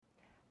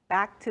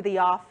back to the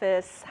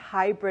office,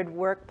 hybrid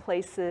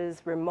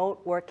workplaces,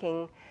 remote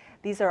working.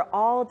 These are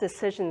all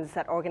decisions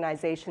that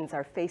organizations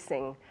are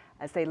facing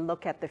as they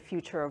look at the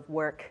future of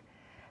work.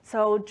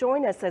 So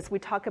join us as we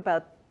talk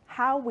about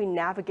how we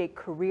navigate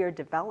career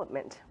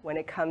development when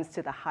it comes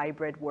to the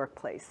hybrid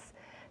workplace.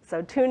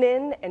 So tune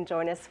in and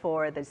join us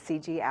for the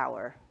CG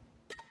Hour.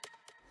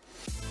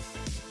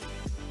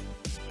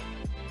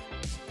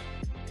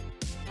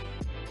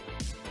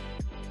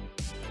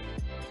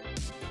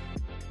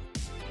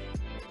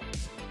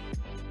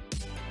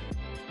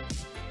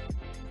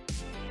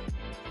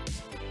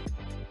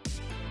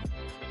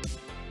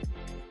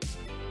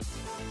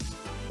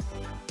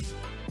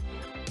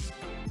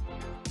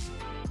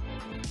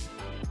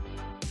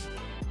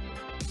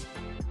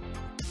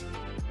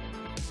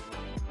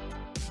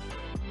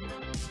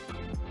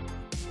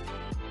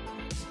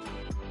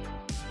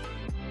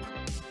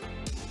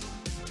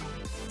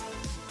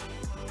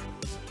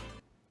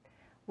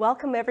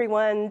 Welcome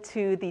everyone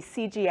to the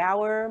CG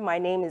Hour. My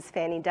name is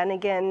Fanny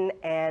Dunnigan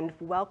and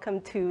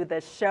welcome to the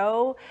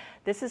show.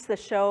 This is the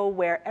show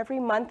where every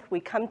month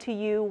we come to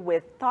you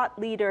with thought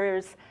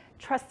leaders,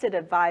 trusted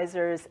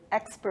advisors,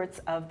 experts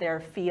of their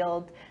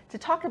field to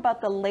talk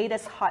about the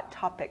latest hot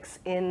topics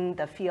in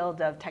the field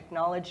of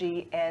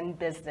technology and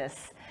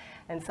business.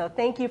 And so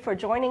thank you for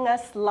joining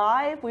us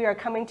live. We are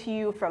coming to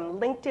you from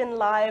LinkedIn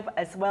Live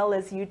as well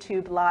as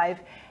YouTube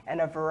Live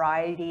and a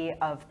variety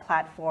of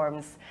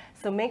platforms.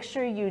 So make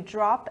sure you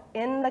drop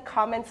in the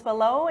comments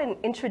below and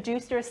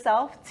introduce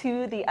yourself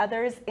to the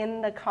others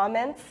in the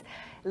comments.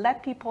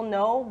 Let people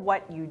know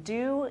what you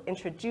do,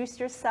 introduce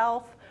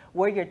yourself,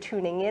 where you're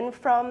tuning in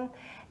from,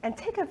 and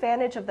take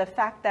advantage of the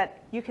fact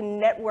that you can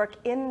network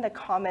in the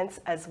comments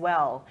as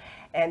well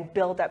and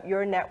build up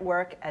your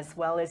network as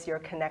well as your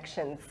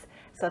connections.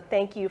 So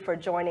thank you for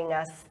joining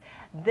us.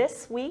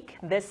 This week,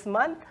 this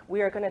month,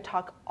 we are going to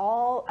talk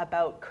all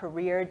about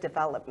career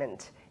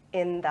development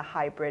in the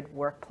hybrid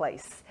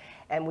workplace.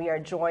 And we are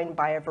joined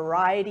by a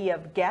variety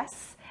of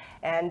guests.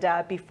 And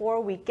before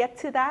we get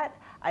to that,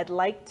 I'd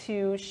like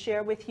to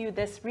share with you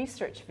this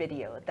research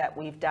video that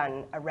we've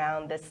done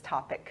around this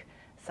topic.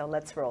 So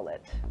let's roll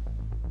it.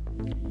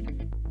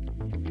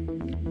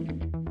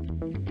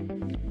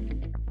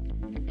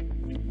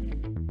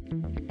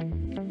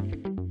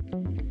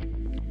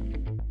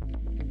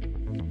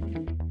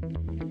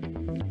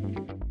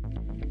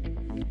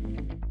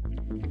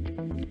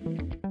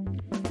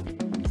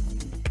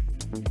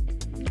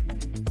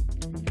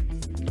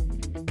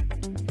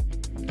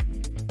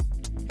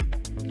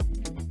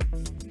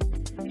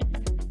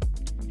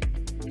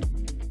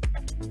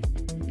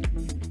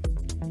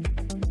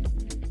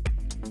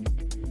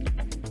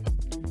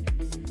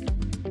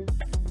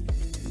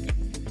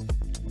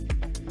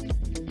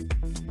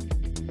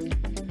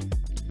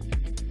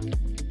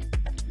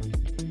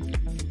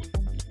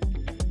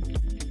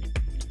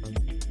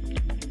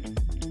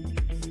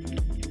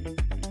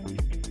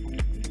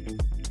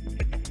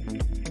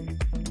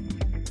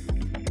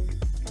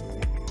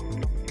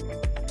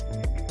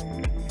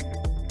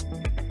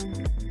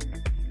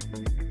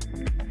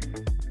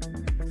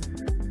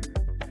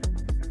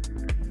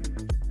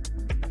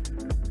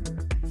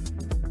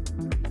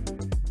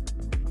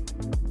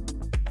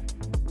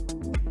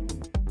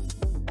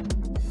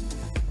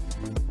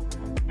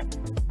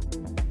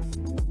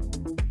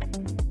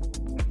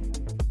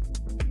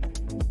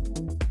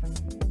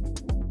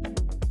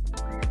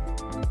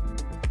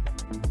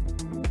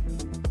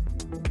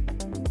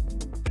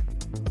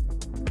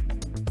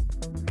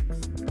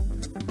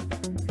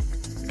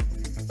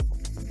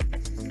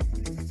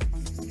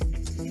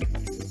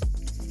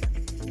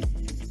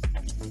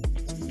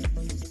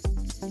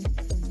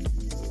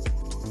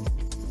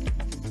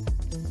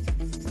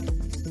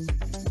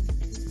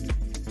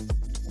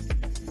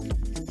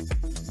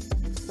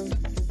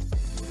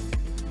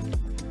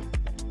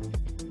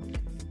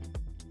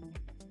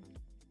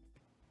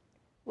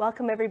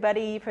 Welcome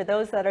everybody. For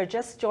those that are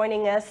just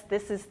joining us,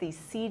 this is the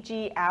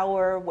CG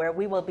Hour where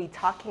we will be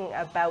talking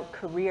about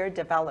career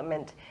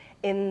development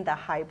in the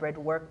hybrid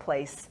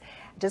workplace.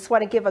 Just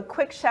want to give a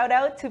quick shout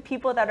out to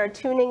people that are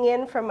tuning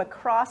in from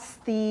across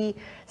the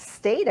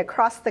state,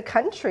 across the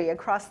country,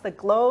 across the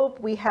globe.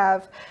 We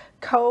have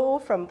Ko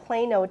from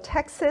Plano,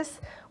 Texas.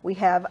 We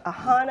have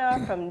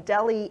Ahana from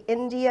Delhi,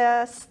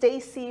 India,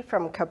 Stacy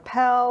from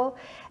Capel,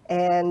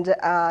 and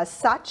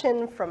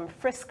Sachin from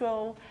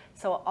Frisco.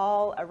 So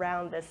all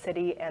around the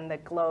city and the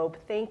globe,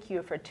 thank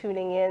you for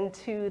tuning in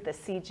to the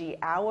CG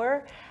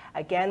Hour.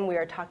 Again, we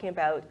are talking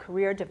about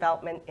career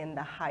development in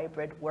the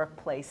hybrid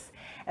workplace.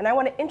 And I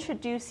want to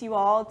introduce you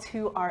all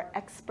to our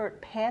expert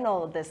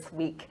panel this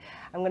week.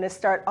 I'm going to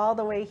start all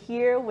the way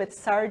here with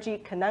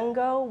Sarojit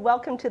Kanungo.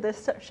 Welcome to the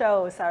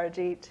show,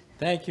 Sarojit.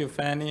 Thank you,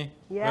 Fanny.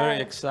 Yes.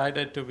 Very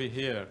excited to be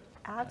here.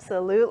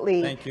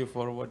 Absolutely. Thank you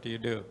for what you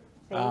do.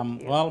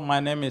 Thank you. Well, my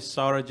name is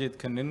Sarojit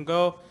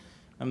Kanungo.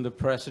 I'm the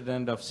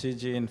president of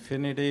CG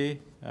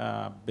Infinity.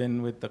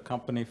 Been with the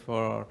company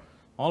for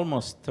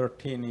almost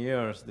 13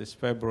 years. This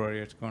February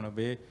it's going to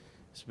be.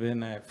 It's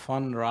been a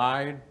fun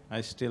ride.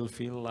 I still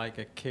feel like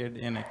a kid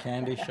in a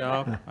candy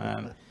shop.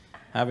 And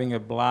having a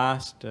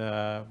blast.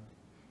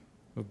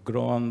 We've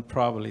grown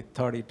probably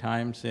 30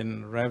 times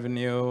in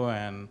revenue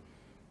and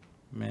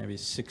maybe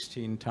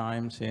 16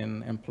 times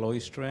in employee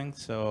strength.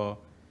 So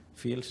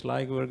feels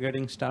like we're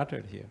getting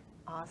started here.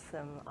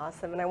 Awesome,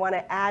 awesome. And I want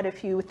to add a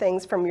few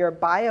things from your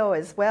bio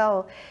as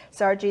well.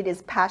 Sarjeet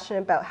is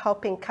passionate about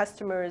helping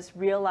customers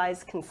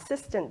realize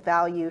consistent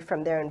value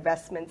from their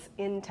investments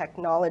in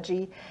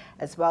technology,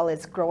 as well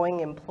as growing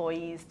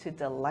employees to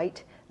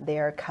delight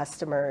their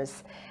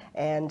customers.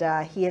 And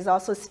he has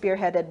also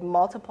spearheaded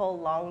multiple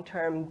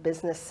long-term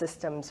business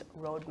systems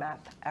roadmap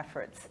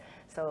efforts.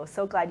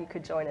 So glad you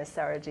could join us,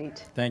 Sarjeet.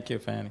 Thank you,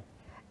 Fanny.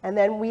 And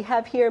then we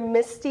have here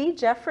Misty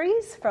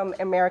Jeffries from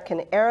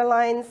American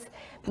Airlines.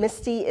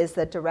 Misty is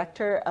the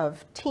Director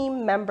of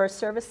Team Member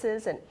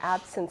Services and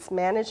Absence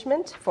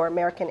Management for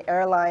American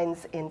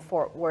Airlines in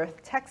Fort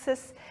Worth,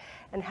 Texas,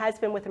 and has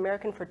been with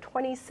American for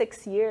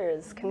 26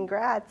 years.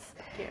 Congrats.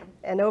 Thank you.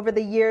 And over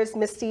the years,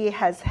 Misty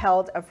has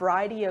held a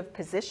variety of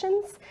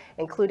positions,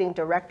 including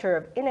Director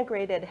of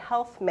Integrated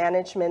Health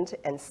Management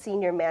and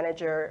Senior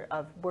Manager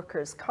of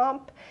Workers'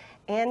 Comp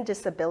and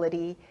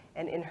Disability.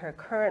 And in her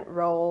current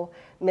role,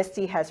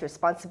 Misty has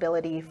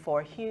responsibility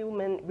for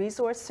human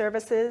resource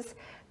services,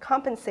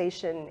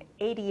 compensation,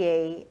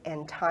 ADA,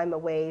 and time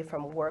away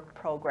from work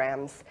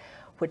programs,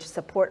 which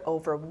support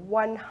over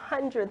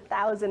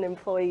 100,000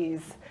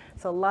 employees.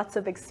 So lots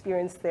of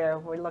experience there.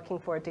 We're looking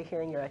forward to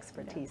hearing your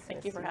expertise.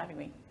 Thank you for having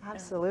me.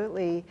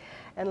 Absolutely.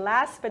 And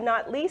last but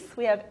not least,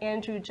 we have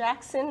Andrew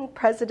Jackson,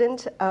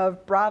 President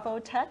of Bravo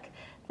Tech.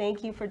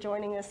 Thank you for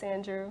joining us,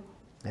 Andrew.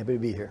 Happy to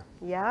be here.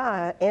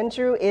 Yeah,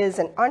 Andrew is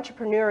an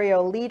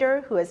entrepreneurial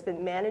leader who has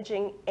been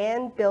managing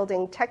and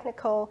building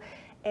technical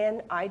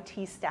and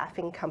IT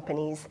staffing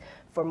companies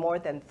for more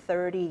than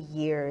 30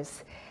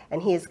 years.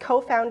 And he is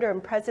co-founder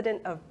and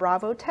president of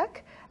Bravo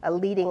Tech, a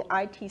leading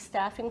IT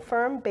staffing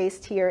firm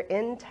based here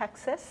in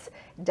Texas,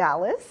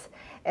 Dallas.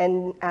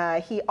 And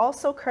he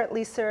also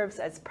currently serves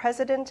as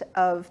president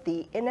of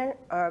the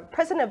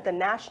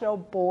National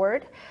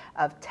Board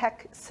of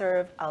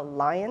TechServe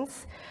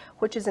Alliance,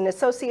 which is an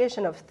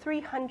association of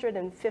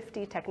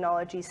 350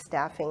 technology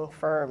staffing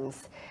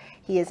firms.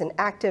 He is an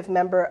active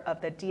member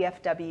of the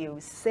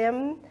DFW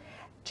SIM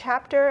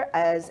chapter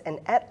as an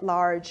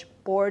at-large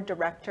board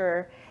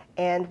director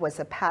and was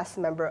a past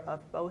member of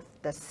both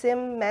the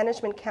SIM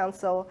Management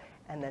Council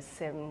and the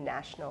SIM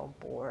National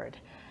Board.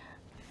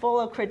 Full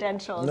of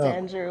credentials,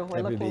 Andrew.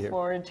 We're looking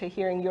forward to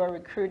hearing your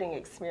recruiting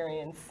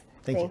experience.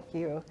 Thank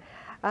you.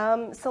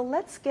 So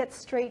let's get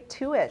straight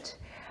to it.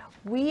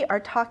 We are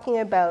talking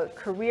about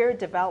career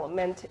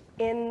development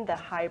in the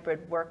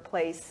hybrid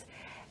workplace,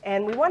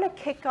 and we want to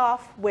kick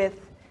off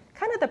with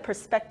kind of the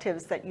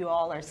perspectives that you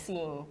all are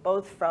seeing,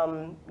 both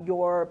from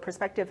your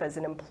perspective as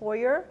an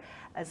employer,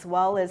 as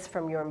well as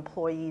from your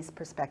employees'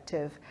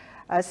 perspective.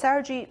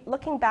 Sarjeet,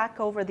 looking back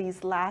over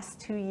these last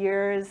 2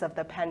 years of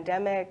the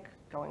pandemic,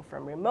 going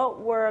from remote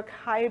work,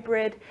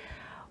 hybrid,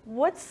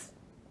 what's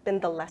been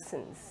the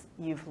lessons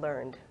you've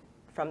learned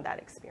from that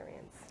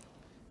experience?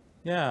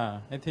 Yeah,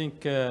 I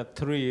think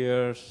 3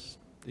 years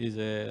is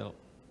a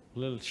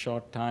little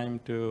short time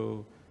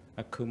to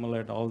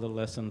accumulate all the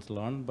lessons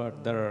learned,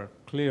 but there are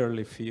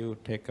clearly few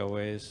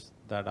takeaways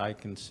that I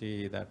can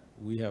see that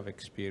we have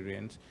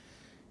experienced.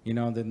 You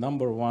know, the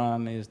number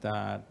one is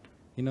that,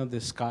 you know, the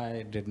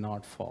sky did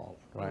not fall,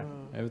 right?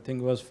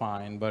 Everything was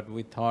fine, but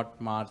we thought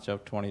March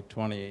of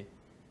 2020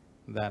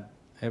 that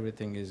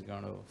everything is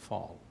going to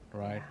fall,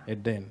 right? Yeah.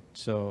 It didn't.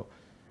 So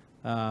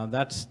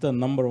that's the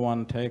number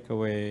one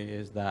takeaway,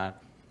 is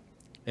that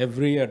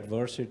every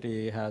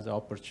adversity has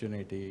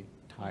opportunity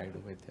tied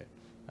with it.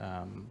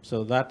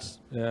 So that's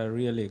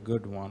really a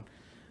good one.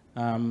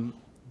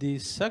 The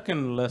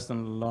second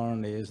lesson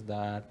learned is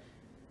that,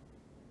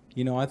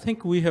 you know, I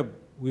think we have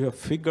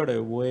figured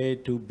a way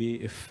to be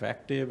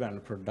effective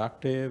and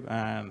productive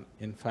and,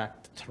 in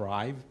fact,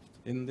 thrive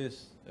in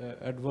this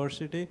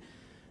adversity.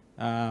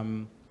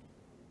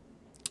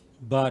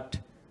 But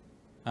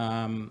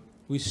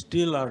we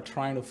still are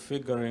trying to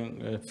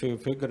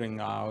figuring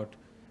out,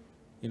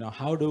 you know,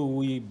 how do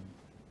we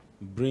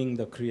bring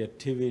the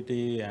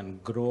creativity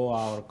and grow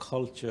our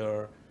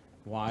culture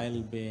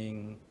while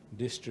being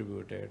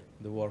distributed,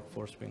 the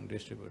workforce being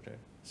distributed.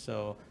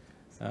 So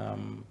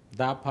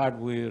that part,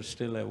 we're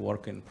still a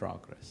work in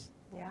progress.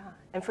 Yeah,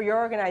 and for your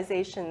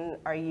organization,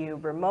 are you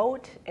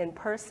remote, in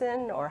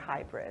person, or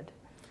hybrid?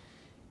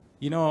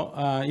 You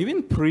know,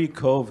 even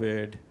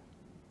pre-COVID,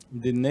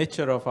 the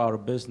nature of our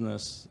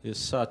business is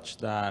such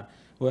that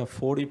we have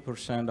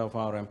 40% of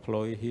our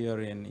employee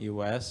here in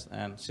US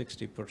and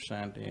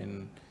 60%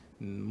 in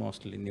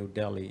mostly New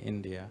Delhi,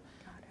 India.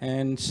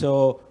 And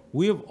so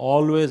we've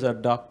always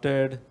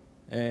adopted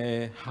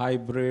a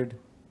hybrid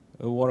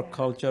work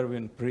culture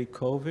in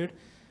pre-COVID.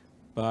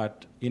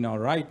 But, you know,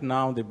 right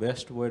now the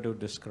best way to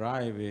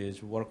describe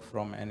is work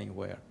from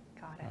anywhere.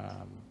 Got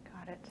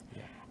it.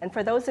 Yeah. And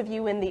for those of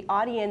you in the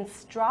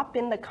audience, drop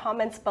in the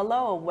comments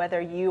below whether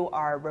you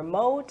are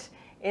remote,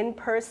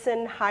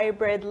 in-person,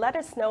 hybrid. Let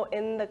us know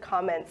in the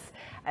comments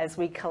as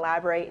we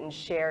collaborate and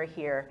share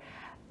here.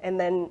 And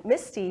then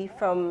Misty,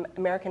 from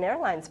American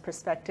Airlines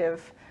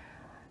perspective,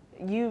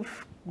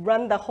 you've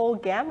run the whole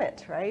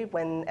gamut, right?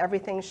 When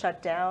everything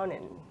shut down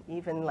and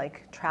even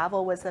like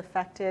travel was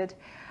affected.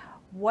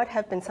 What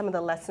have been some of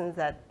the lessons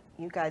that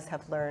you guys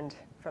have learned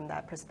from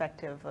that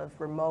perspective of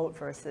remote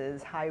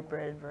versus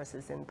hybrid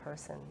versus in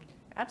person?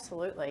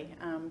 Absolutely,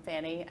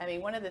 Fanny. I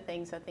mean, one of the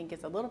things I think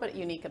is a little bit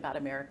unique about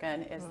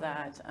American is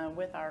that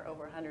with our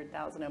over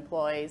 100,000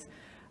 employees,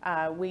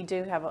 we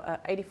do have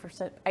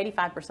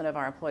 85% of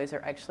our employees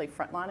are actually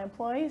frontline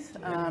employees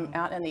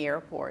out in the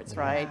airports,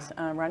 right?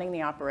 Running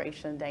the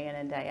operation day in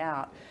and day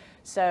out.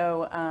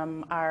 So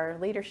our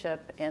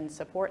leadership and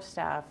support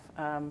staff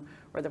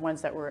were the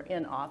ones that were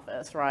in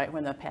office, right,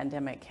 when the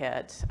pandemic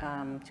hit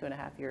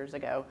 2.5 years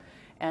ago.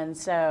 And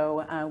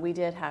so we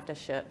did have to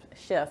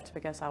shift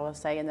because I will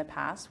say in the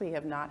past we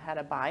have not had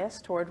a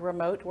bias toward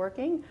remote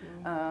working,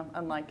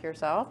 unlike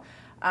yourself.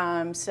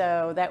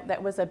 So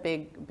that was a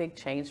big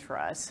change for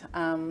us.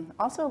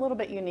 Also a little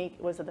bit unique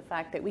was the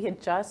fact that we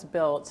had just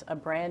built a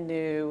brand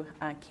new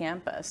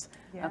campus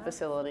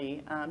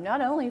facility,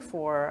 not only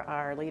for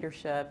our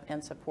leadership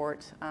and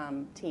support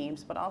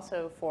teams, but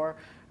also for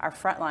our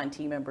frontline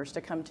team members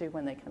to come to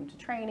when they come to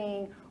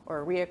training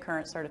or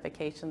reoccurrence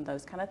certification,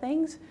 those kind of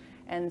things.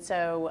 And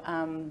so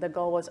the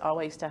goal was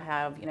always to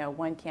have,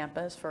 one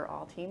campus for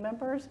all team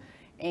members.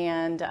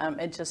 And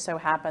it just so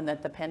happened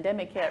that the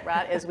pandemic hit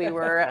right as we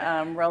were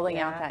rolling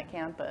out that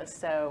campus.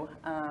 So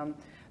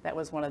that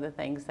was one of the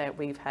things that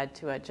we've had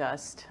to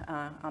adjust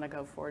on a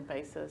go-forward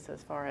basis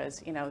as far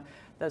as,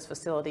 those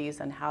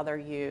facilities and how they're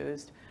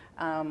used.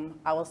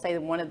 I will say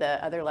that one of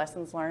the other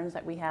lessons learned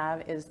that we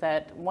have is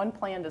that one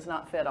plan does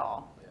not fit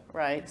all,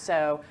 right?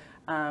 So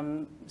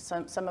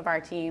some of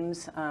our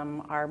teams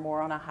are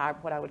more on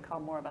what I would call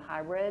more of a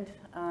hybrid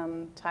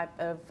type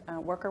of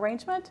work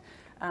arrangement,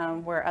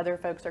 where other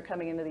folks are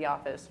coming into the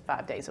office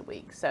 5 days a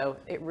week. So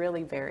it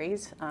really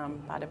varies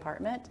by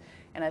department.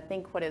 And I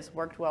think what has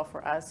worked well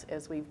for us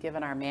is we've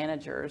given our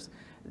managers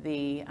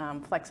the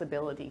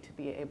flexibility to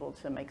be able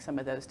to make some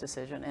of those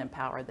decisions and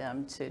empower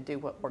them to do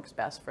what works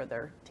best for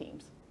their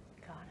teams.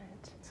 Got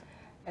it.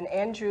 And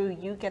Andrew,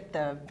 you get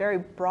the very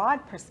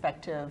broad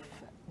perspective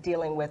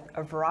dealing with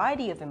a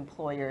variety of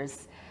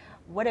employers.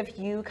 What have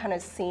you kind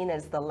of seen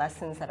as the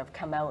lessons that have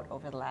come out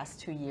over the last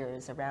 2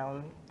 years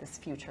around this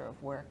future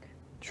of work?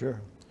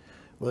 Sure.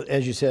 Well,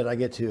 as you said, I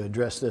get to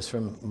address this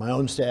from my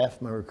own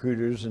staff, my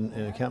recruiters and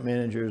account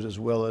managers, as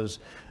well as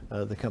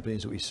the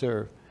companies that we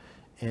serve.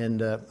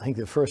 And I think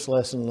the first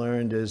lesson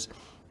learned is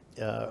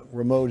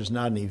remote is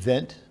not an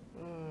event.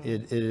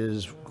 It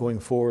is going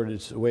forward.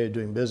 It's a way of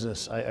doing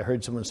business. I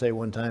heard someone say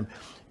one time,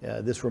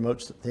 this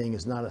remote thing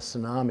is not a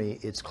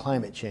tsunami, it's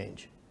climate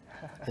change.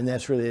 And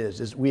that's really it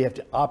is we have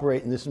to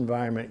operate in this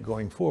environment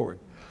going forward.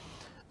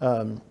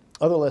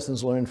 Other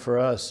lessons learned for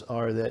us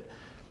are that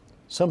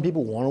some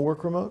people want to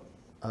work remote,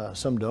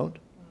 some don't.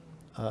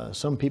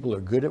 Some people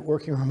are good at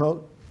working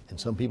remote, and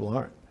some people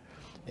aren't.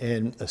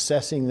 And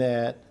assessing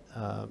that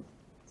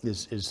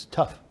is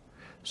tough.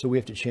 So we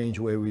have to change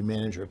the way we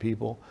manage our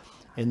people.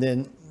 And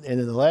then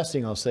the last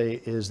thing I'll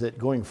say is that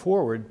going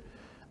forward,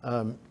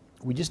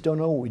 we just don't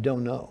know what we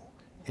don't know.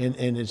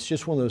 And it's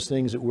just one of those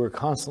things that we're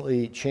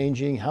constantly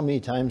changing. How many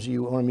times do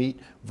you want to meet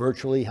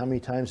virtually? How many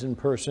times in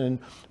person?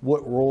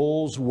 What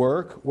roles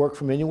work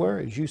from anywhere,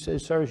 as you said,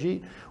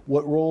 Sarjeet?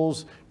 What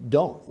roles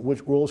don't?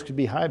 Which roles could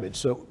be hybrid?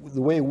 So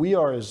the way we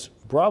are as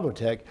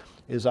BravoTech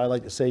is, I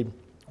like to say,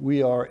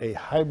 we are a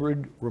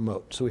hybrid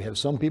remote. So we have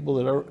some people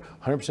that are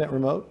 100%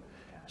 remote,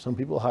 some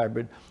people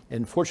hybrid.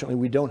 And fortunately,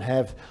 we don't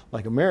have,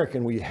 like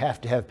American, where you have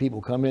to have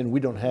people come in. We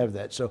don't have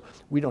that. So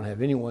we don't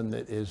have anyone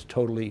that is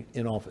totally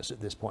in office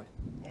at this point.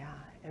 Yeah,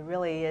 it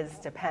really is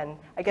depend.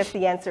 I guess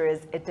the answer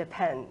is it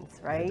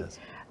depends, right? It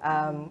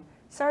does.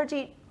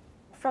 Sarjeet,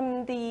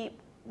 from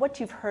what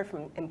you've heard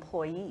from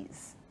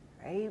employees,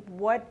 right?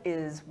 What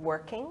is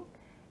working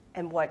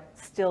and what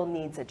still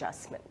needs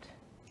adjustment?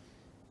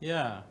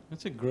 Yeah,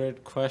 that's a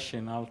great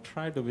question. I'll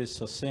try to be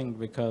succinct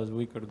because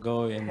we could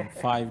go in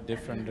 5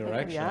 different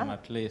directions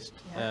at least.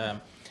 Yeah.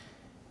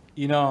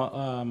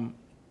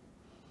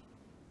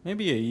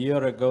 Maybe a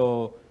year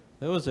ago,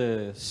 there was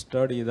a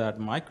study that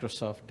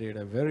Microsoft did,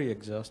 a very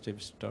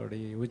exhaustive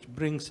study, which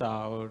brings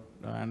out,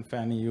 and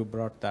Fanny, you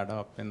brought that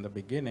up in the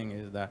beginning,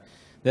 is that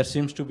there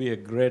seems to be a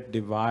great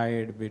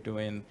divide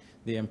between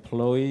the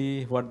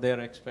employee, what they're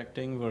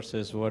expecting,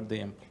 versus what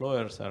the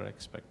employers are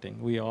expecting.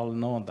 We all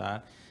know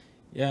that.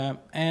 Yeah,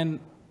 and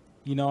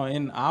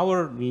in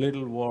our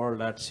little world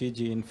at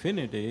CG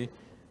Infinity,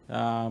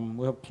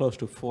 we have close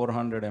to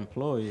 400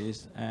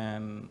 employees,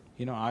 and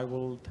I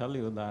will tell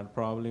you that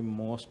probably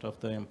most of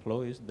the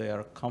employees, they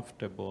are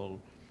comfortable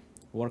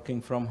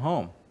working from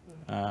home.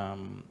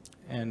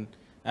 And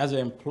as an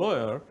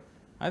employer,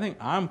 I think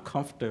I'm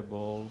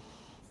comfortable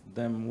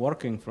them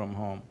working from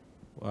home.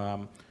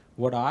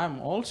 What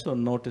I'm also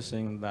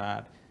noticing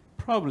that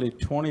probably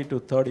 20 to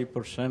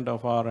 30%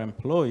 of our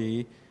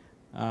employee,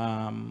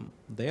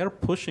 they are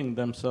pushing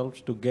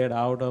themselves to get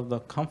out of the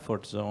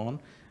comfort zone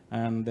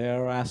and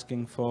they're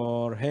asking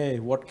for, hey,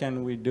 what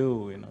can we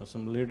do? You know,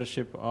 some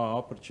leadership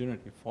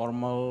opportunity,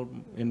 formal,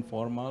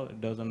 informal,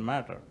 it doesn't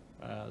matter.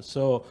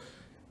 So,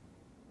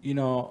 you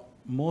know,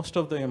 most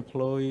of the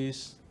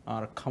employees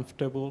are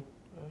comfortable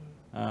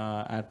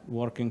at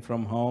working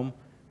from home,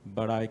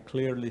 but I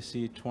clearly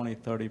see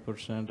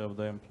 20-30% of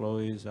the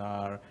employees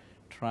are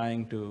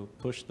trying to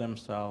push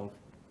themselves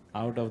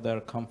out of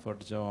their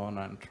comfort zone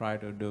and try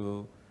to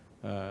do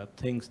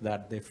things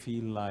that they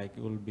feel like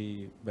will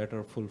be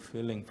better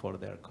fulfilling for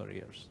their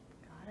careers.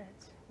 Got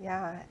it.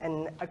 Yeah,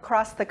 and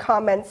across the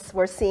comments,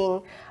 we're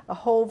seeing a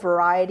whole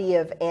variety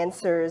of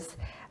answers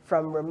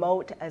from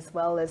remote as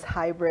well as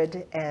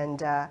hybrid. And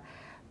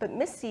but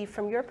Missy,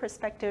 from your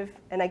perspective,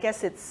 and I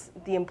guess it's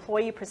the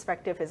employee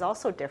perspective is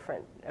also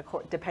different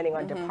depending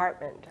on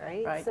department,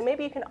 right? Right. So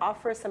maybe you can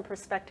offer some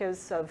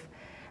perspectives of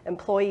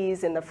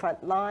employees in the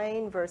front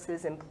line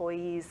versus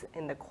employees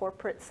in the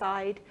corporate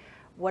side.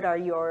 What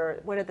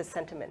are the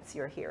sentiments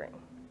you're hearing?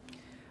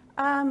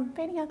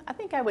 Fanny, I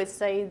think I would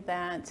say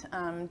that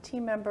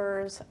team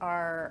members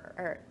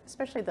are,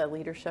 especially the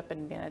leadership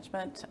and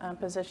management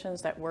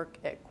positions that work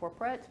at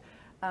corporate,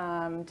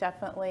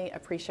 definitely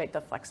appreciate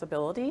the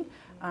flexibility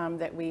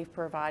that we've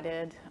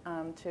provided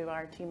to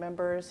our team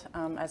members.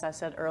 As I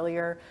said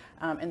earlier,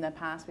 in the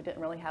past we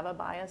didn't really have a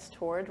bias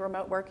toward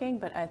remote working,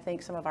 but I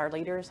think some of our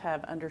leaders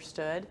have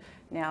understood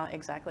now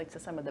exactly to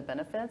some of the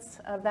benefits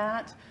of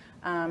that,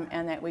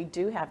 and that we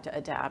do have to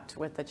adapt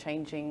with the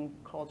changing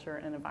culture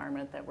and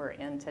environment that we're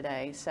in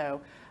today.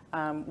 So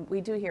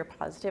we do hear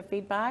positive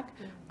feedback.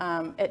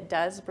 It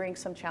does bring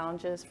some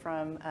challenges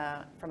from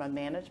a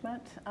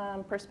management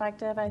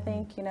perspective, I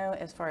think, you know,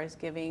 as far as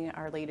giving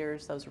our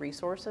leaders those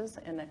resources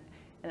in an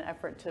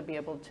effort to be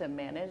able to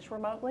manage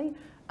remotely,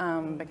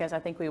 because I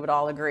think we would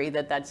all agree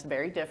that that's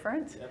very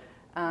different.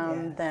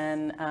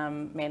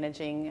 Than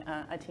managing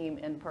a team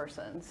in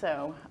person.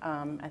 So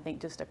I think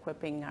just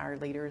equipping our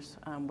leaders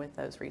with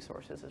those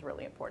resources is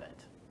really important.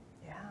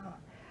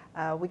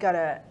 Yeah. We got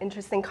an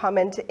interesting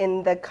comment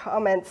in the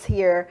comments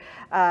here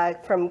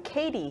from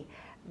Katie.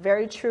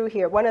 Very true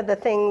here. One of the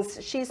things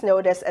she's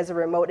noticed as a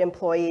remote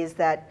employee is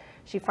that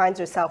she finds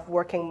herself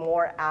working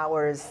more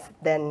hours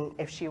than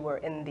if she were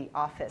in the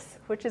office,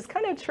 which is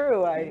kind of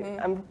true.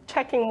 I'm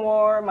checking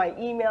more, my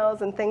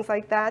emails and things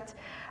like that.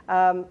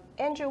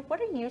 Andrew,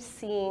 what are you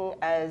seeing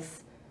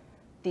as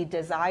the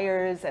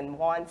desires and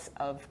wants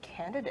of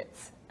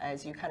candidates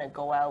as you kind of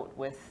go out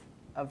with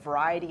a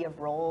variety of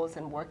roles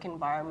and work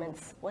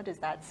environments? What is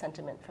that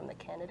sentiment from the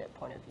candidate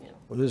point of view?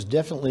 Well, there's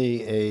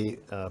definitely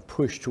a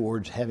push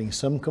towards having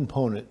some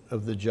component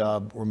of the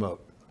job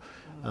remote.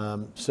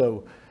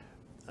 So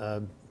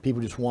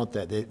people just want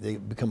that. They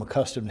become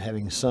accustomed to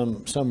having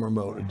some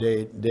remote,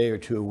 a day or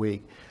two a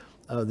week.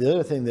 The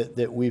other thing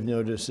that we've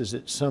noticed is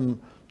that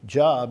some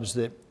jobs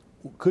that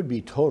could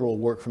be total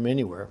work from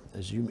anywhere,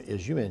 as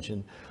you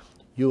mentioned,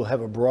 you'll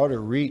have a broader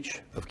reach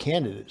of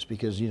candidates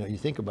because, you know, you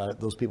think about it,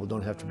 those people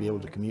don't have to be able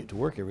to commute to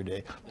work every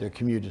day. Their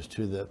commute is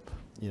to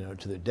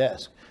their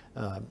desk.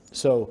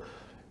 So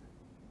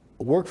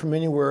a work from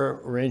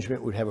anywhere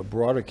arrangement would have a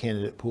broader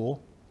candidate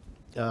pool.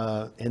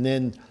 And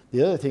then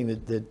the other thing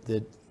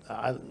that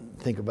I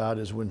think about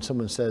is when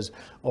someone says,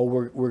 oh,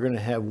 we're going to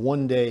have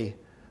one day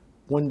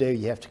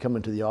you have to come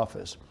into the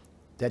office.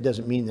 That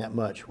doesn't mean that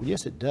much. Well,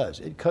 yes, it does.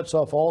 It cuts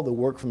off all the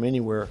work from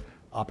anywhere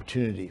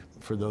opportunity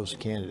for those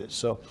candidates.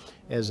 So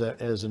as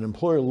an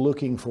employer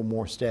looking for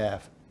more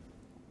staff,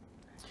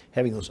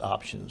 having those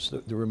options,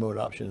 the remote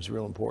option is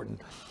real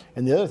important.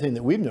 And the other thing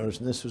that we've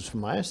noticed, and this was from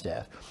my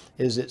staff,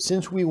 is that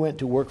since we went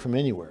to work from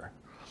anywhere,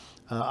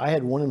 I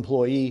had one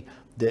employee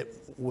that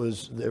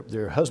was,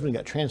 their husband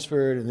got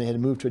transferred and they had to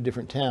move to a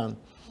different town.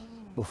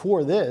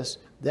 Before this,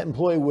 that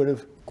employee would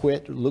have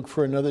quit, looked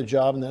for another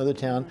job in the other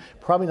town,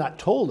 probably not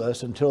told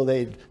us until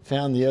they'd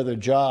found the other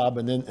job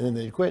and then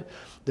they'd quit.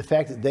 The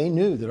fact that they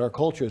knew that our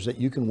culture is that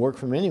you can work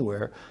from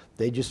anywhere,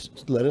 they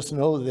just let us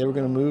know that they were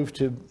going to move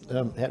to,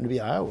 happened to be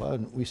Iowa,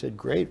 and we said,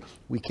 great,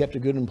 we kept a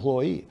good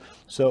employee.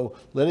 So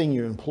letting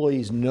your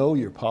employees know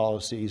your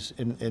policies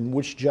and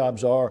which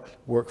jobs are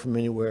work from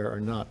anywhere or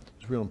not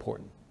is real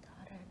important.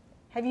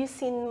 Have you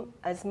seen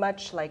as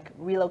much like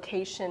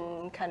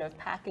relocation kind of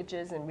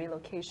packages and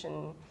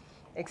relocation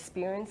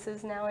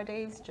experiences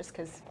nowadays, just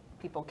because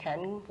people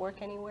can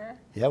work anywhere?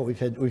 Yeah, we've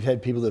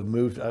had people that have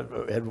moved. I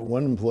had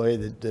one employee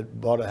that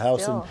bought a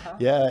house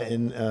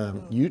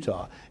in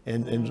Utah,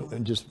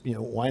 and just, you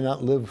know, why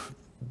not live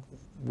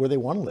where they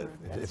want to live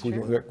if we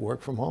can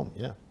work from home?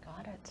 Yeah.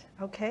 Got it.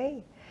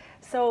 Okay.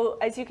 So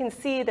as you can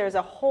see, there's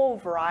a whole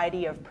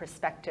variety of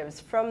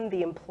perspectives from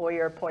the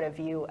employer point of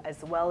view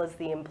as well as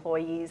the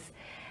employees.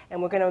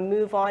 And we're going to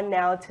move on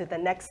now to the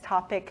next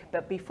topic.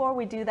 But before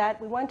we do that,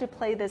 we want to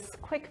play this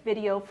quick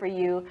video for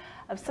you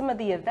of some of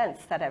the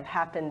events that have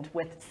happened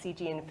with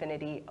CG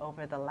Infinity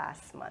over the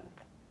last month.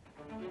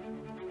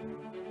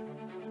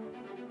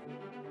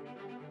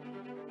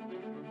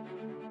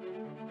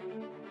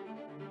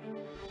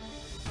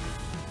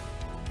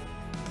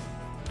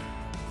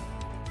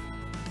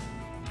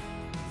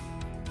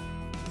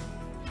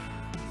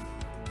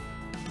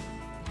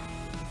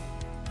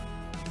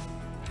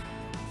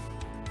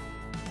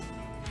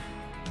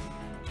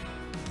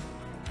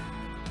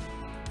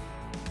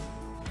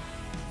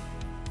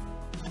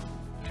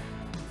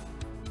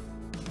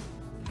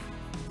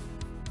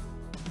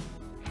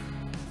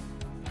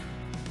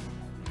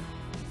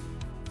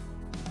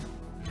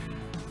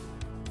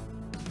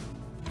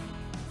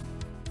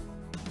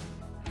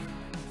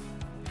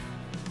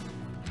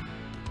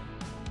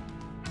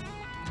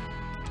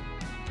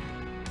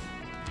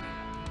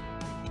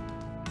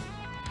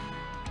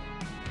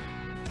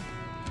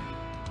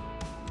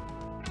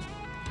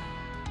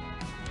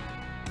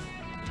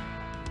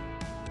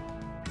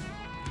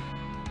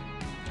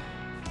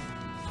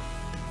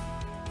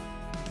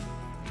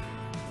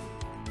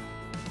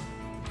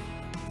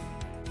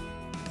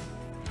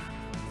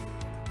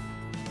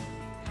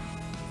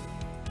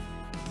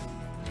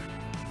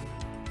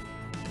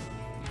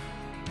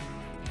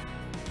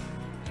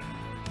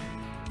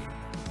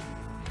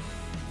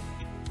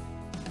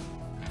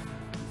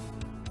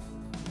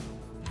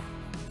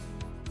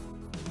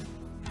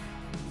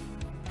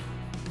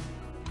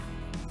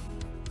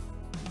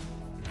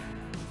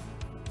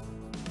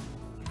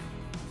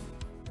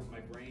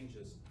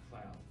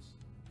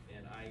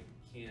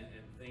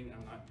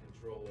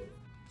 control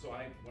of, so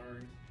I've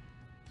learned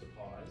to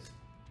pause.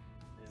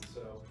 And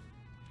so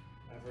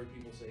I've heard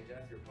people say,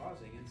 Jeff, you're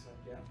pausing. And so,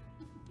 yeah.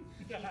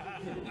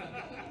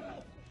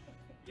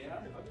 Yeah,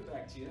 I'll get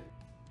back to you.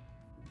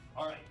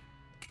 All right.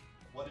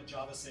 What did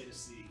Java say to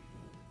C?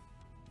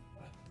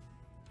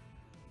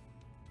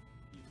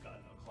 You've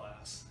got no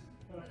class.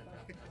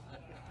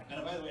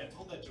 And by the way, I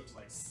told that joke to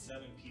like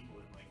 7 people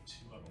and like 2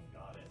 of them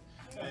got it.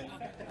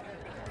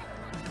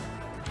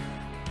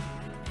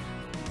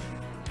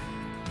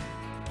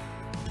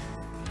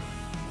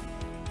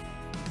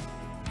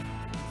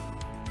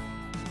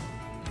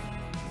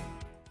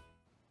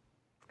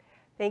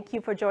 Thank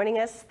you for joining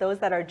us. Those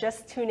that are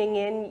just tuning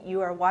in,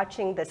 you are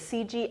watching the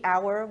CG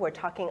Hour. We're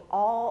talking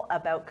all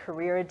about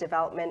career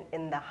development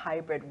in the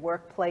hybrid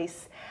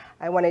workplace.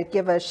 I want to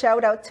give a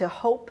shout out to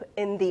Hope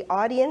in the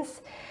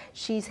audience.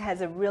 She has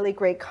a really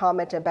great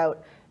comment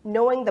about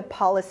knowing the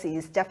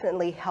policies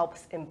definitely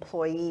helps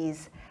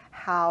employees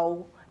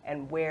how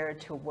and where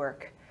to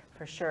work.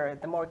 For sure,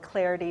 the more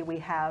clarity we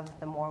have,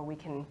 the more we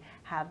can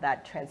have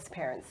that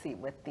transparency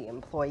with the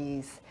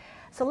employees.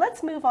 So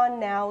let's move on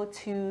now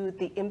to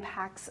the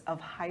impacts of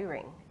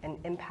hiring and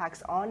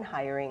impacts on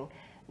hiring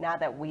now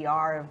that we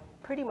are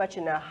pretty much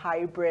in a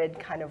hybrid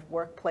kind of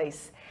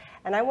workplace.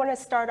 And I want to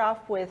start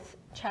off with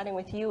chatting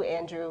with you,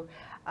 Andrew.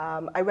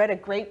 I read a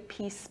great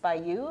piece by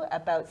you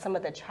about some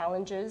of the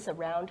challenges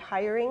around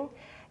hiring,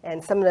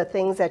 and some of the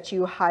things that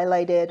you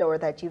highlighted or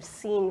that you've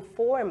seen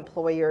for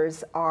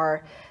employers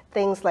are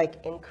things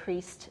like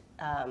increased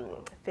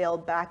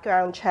failed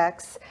background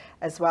checks,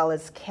 as well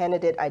as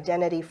candidate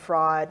identity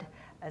fraud,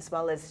 as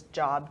well as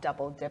job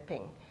double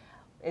dipping.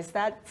 Is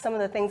that some of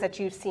the things that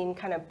you've seen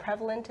kind of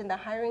prevalent in the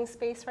hiring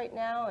space right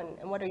now?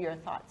 And what are your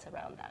thoughts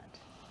around that?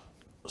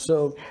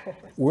 So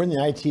we're in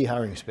the IT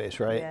hiring space,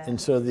 right? Yeah. And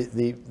so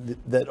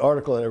that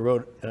article that I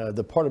wrote,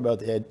 the part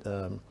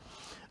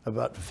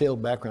about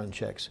failed background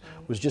checks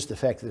was just the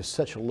fact that there's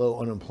such a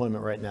low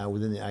unemployment right now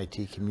within the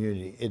IT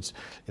community. It's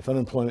if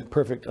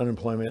perfect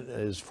unemployment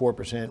is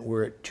 4%,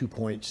 we're at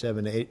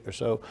 2.78 or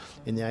so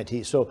in the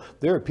IT. So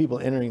there are people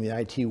entering the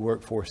IT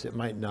workforce that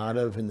might not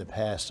have in the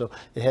past. So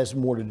it has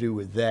more to do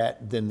with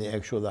that than the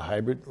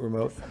hybrid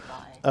remote.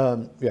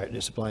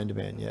 The supply and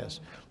demand,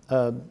 yes.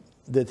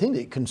 The thing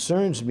that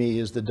concerns me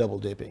is the double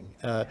dipping.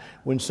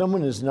 When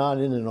someone is not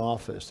in an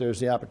office,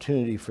 there's the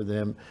opportunity for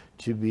them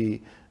to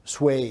be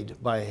swayed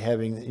by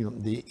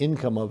having the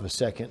income of a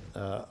second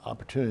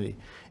opportunity.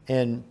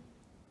 And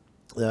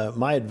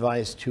my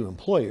advice to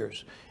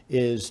employers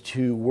is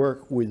to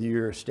work with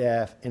your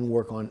staff and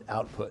work on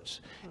outputs.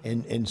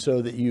 And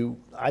so that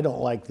I don't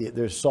like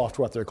there's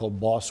software out there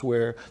called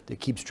Bossware that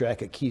keeps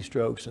track of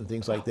keystrokes and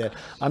things like that.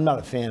 I'm not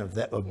a fan of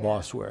that, of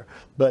Bossware.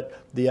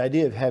 But the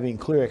idea of having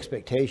clear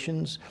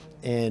expectations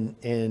and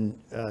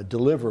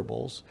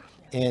deliverables,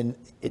 and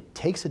it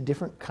takes a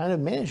different kind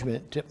of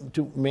management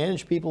to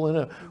manage people in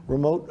a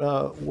remote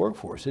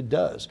workforce. It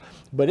does.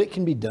 But it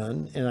can be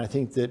done, and I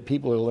think that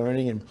people are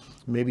learning, and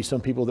maybe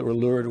some people that were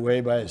lured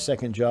away by a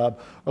second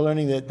job are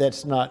learning that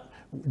it's not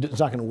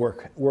going to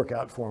work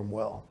out for them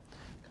well.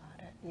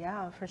 Got it.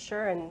 Yeah, for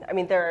sure. And I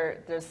mean,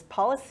 there's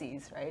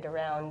policies, right,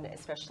 around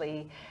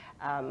especially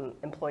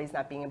employees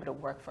not being able to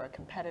work for a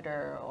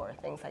competitor or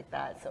things like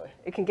that. So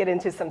it can get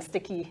into some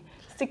sticky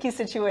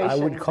situations.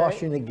 I would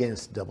caution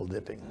against double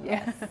dipping.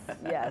 Yes,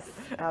 yes,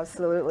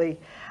 absolutely.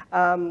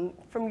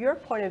 From your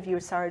point of view,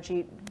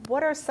 Sarojit,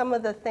 what are some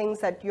of the things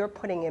that you're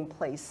putting in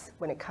place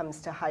when it comes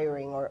to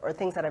hiring, or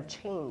things that have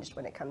changed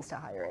when it comes to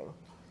hiring?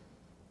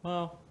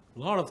 Well, a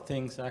lot of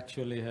things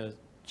actually has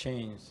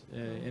changed.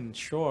 In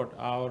short,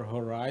 our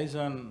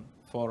horizon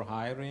for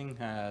hiring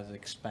has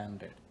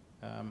expanded.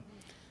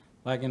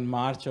 Like in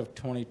March of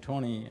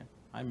 2020,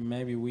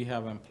 maybe we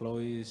have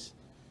employees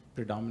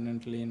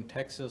predominantly in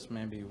Texas,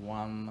 maybe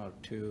 1 or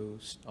 2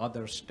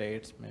 other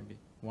states, maybe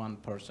 1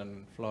 person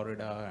in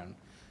Florida and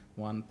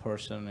 1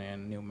 person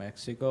in New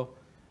Mexico.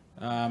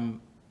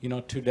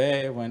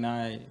 Today when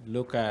I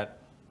look at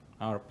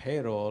our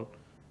payroll,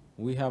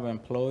 we have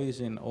employees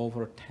in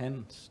over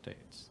 10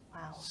 states.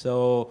 Wow.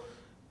 So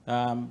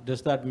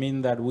does that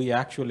mean that we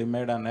actually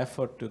made an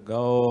effort to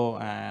go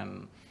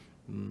and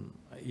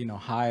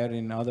hire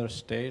in other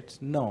states?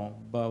 No,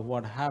 but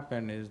what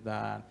happened is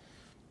that,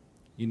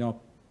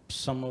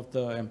 some of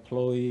the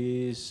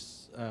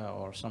employees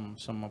or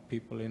some of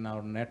people in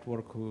our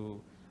network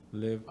who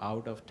live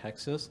out of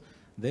Texas,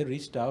 they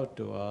reached out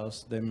to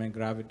us. They may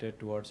gravitate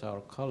towards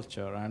our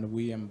culture, and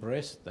we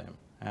embraced them.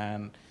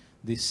 And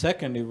the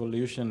second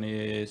evolution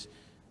is,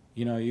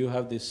 you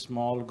have this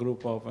small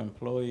group of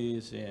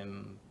employees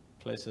in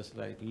places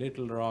like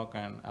Little Rock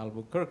and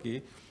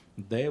Albuquerque.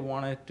 They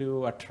wanted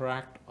to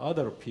attract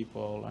other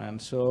people, and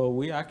so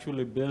we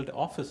actually built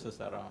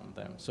offices around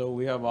them. So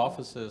we have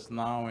offices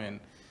now in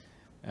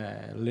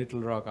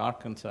Little Rock,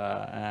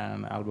 Arkansas,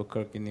 and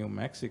Albuquerque, New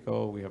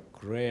Mexico. We have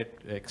great,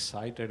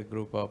 excited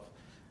group of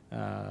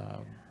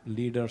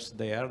leaders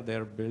there.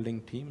 They're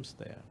building teams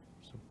there.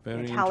 So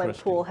very The talent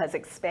interesting. pool has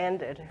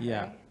expanded.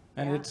 Yeah, right?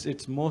 and Yeah.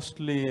 it's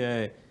mostly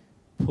a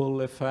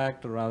pull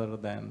effect rather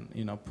than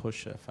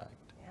push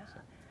effect. Yeah. So.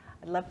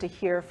 I'd love to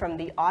hear from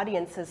the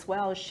audience as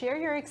well. Share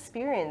your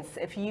experience.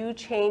 If you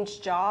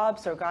changed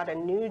jobs or got a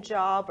new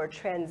job or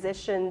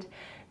transitioned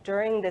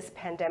during this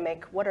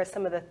pandemic, what are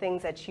some of the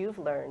things that you've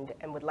learned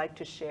and would like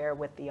to share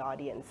with the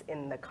audience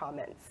in the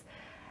comments?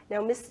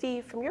 Now,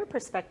 Misty, from your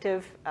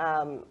perspective,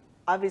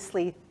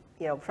 obviously,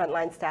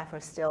 frontline staff are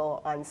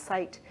still on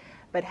site,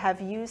 but have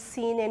you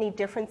seen any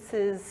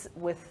differences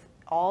with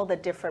all the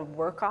different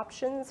work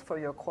options for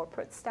your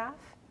corporate staff?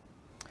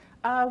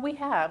 We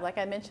have, like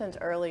I mentioned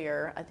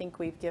earlier, I think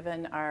we've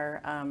given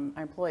our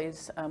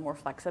employees more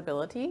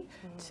flexibility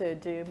to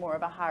do more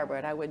of a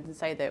hybrid. I wouldn't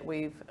say that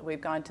we've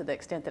gone to the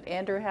extent that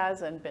Andrew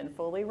has and been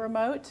fully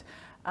remote,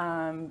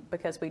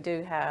 because we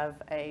do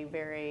have a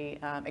very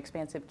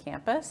expansive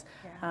campus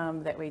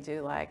that we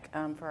do like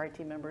for our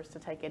team members to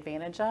take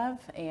advantage of,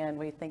 and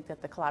we think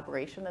that the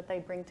collaboration that they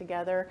bring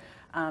together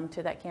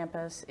to that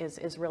campus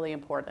is really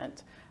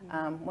important.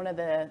 One of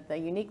the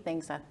unique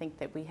things I think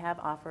that we have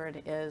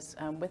offered is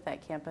with that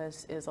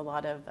campus is a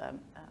lot of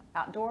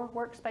outdoor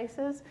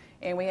workspaces,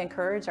 and we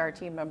encourage our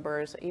team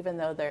members, even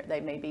though they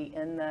may be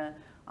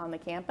on the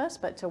campus,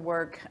 but to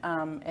work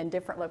in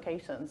different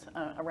locations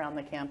around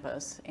the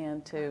campus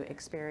and to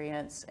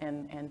experience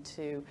and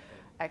to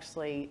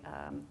actually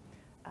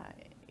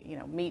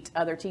meet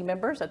other team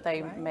members that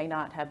they may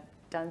not have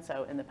done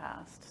so in the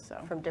past.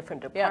 So from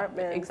different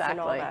departments exactly. and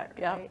all that,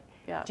 right?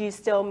 Yeah. Do you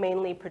still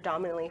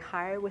predominantly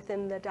hire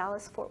within the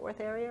Dallas-Fort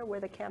Worth area where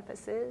the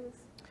campus is?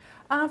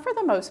 For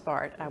the most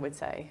part, I would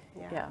say.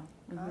 Yeah.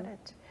 Got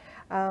it.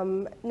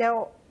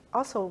 Now,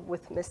 also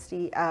with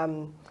Misty,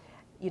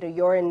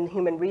 you're in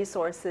human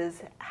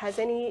resources. Has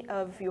any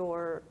of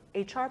your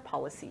HR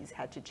policies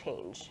had to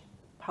change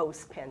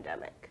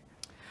post-pandemic?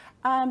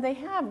 They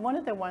have. One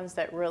of the ones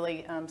that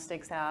really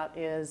sticks out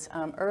is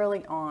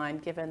early on,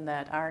 given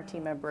that our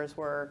team members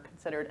were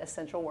considered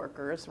essential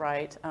workers,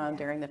 right,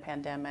 during the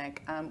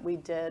pandemic, we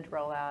did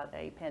roll out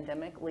a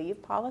pandemic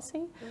leave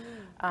policy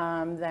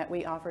that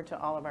we offered to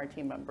all of our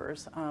team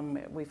members.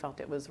 We felt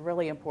it was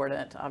really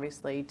important,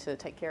 obviously, to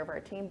take care of our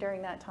team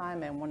during that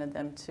time and wanted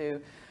them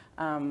to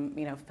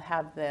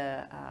have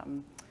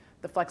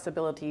the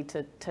flexibility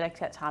to take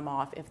that time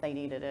off if they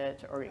needed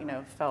it or,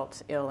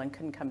 felt ill and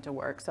couldn't come to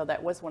work. So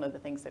that was one of the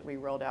things that we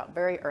rolled out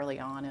very early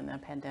on in the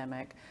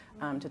pandemic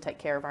to take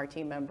care of our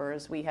team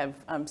members. We have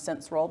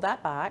since rolled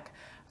that back,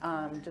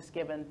 just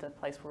given the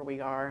place where we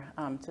are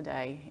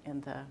today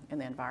in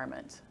the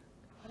environment.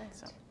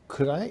 So.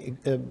 Could I?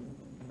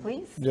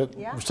 Please.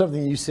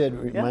 Something you said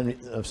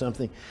reminded me of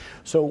something.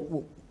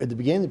 So at the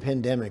beginning of the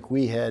pandemic,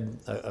 we had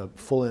a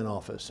full-in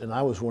office, and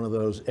I was one of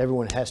those.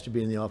 Everyone has to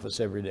be in the office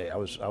every day. I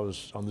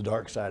was on the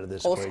dark side of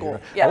this. Old equation.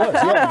 school. Yeah. I was.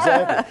 Yeah,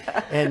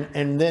 exactly.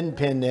 And then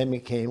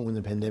pandemic came. When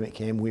the pandemic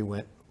came, we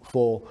went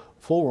full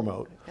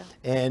remote,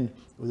 and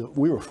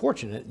we were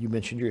fortunate. You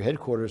mentioned your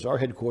headquarters. Our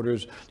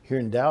headquarters here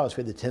in Dallas,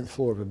 we had the 10th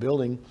floor of a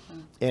building,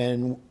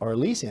 and our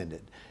lease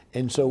ended,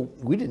 and so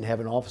we didn't have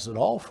an office at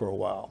all for a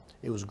while.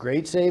 It was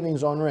great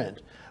savings on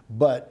rent,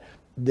 but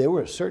there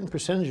were a certain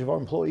percentage of our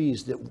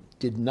employees that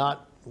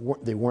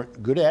they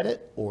weren't good at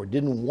it or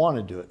didn't want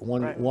to do it,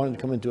 wanted to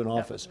come into an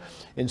office.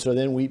 And so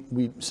then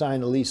we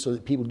signed a lease so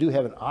that people do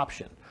have an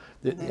option.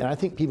 And I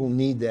think people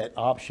need that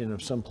option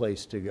of some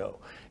place to go.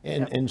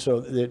 And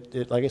so,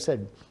 like I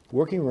said,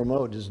 working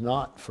remote is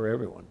not for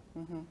everyone.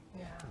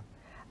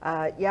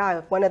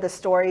 One of the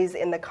stories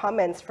in the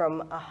comments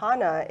from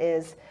Ahana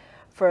is,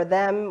 for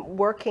them,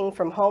 working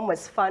from home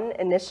was fun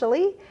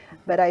initially,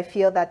 but I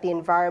feel that the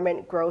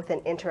environment, growth,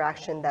 and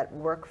interaction that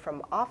work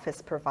from office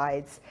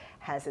provides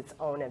has its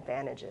own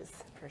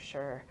advantages, for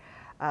sure.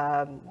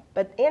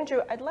 But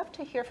Andrew, I'd love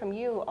to hear from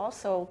you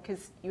also,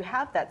 because you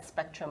have that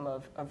spectrum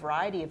of a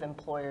variety of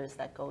employers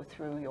that go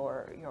through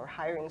your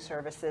hiring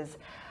services.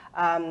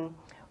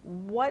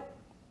 What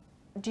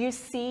do you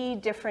see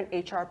different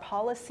HR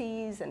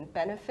policies and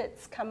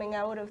benefits coming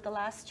out of the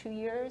last 2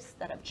 years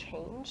that have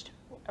changed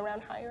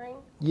around hiring?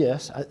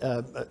 Yes,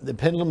 the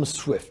pendulum is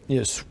swift.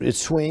 It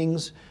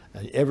swings.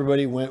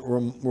 Everybody went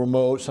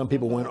remote. Some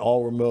people went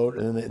all remote,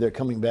 and they're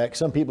coming back.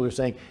 Some people are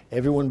saying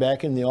everyone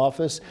back in the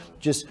office,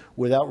 just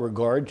without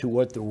regard to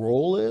what the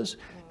role is.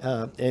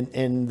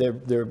 And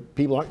their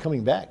people aren't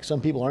coming back.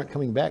 Some people aren't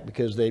coming back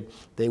because they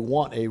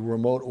want a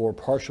remote or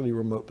partially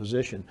remote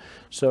position.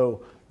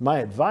 So my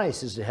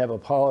advice is to have a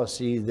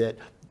policy that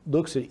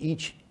looks at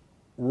each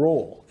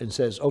role and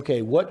says,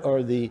 okay, what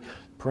are the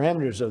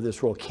parameters of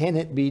this role? Can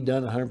it be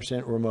done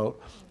 100%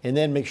 remote? And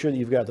then make sure that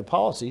you've got the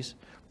policies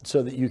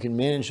so that you can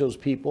manage those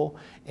people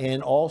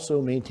and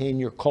also maintain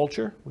your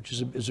culture, which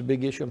is a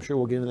big issue. I'm sure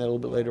we'll get into that a little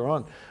bit later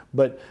on.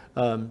 But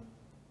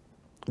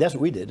that's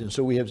what we did. And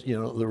so we have,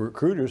 the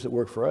recruiters that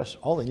work for us,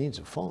 all they need is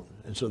a phone.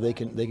 And so they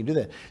can do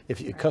that. If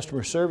you're a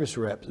customer service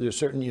rep, there's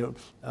certain,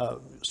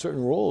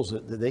 certain roles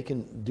that they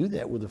can do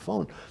that with the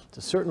phone.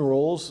 To certain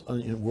roles,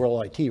 we're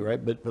all IT,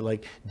 right? But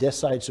like desk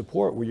side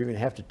support, where you're going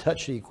to have to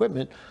touch the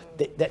equipment,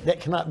 that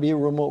cannot be a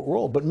remote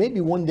role. But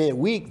maybe one day a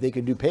week they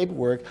could do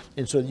paperwork,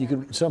 and so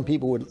some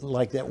people would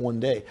like that one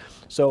day.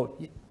 So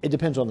it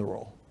depends on the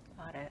role.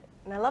 Got it.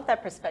 And I love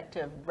that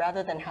perspective.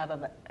 Rather than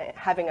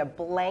having a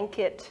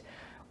blanket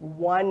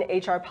one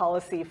HR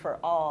policy for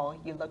all,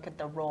 you look at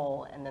the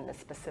role and then the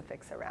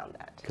specifics around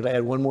that. Could I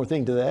add one more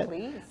thing to that?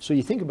 Please. So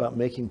you think about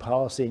making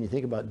policy and you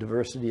think about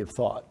diversity of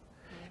thought.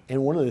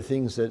 And one of the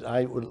things that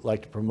I would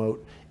like to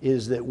promote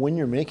is that when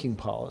you're making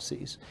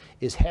policies,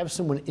 is have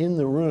someone in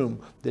the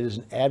room that is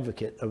an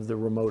advocate of the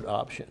remote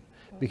option.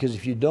 Because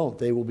if you don't,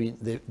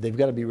 they've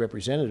got to be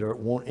represented or it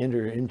won't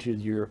enter into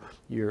your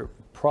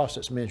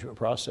management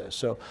process.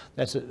 So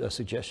that's a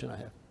suggestion I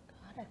have.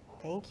 Got it.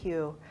 Thank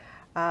you.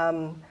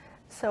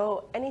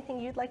 So anything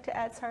you'd like to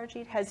add,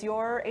 Sarjeet? Has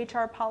your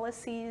HR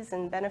policies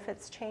and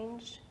benefits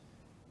changed?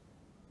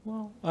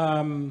 Well,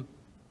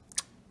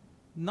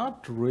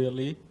 not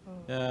really.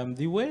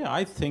 The way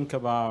I think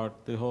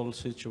about the whole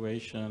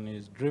situation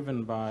is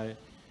driven by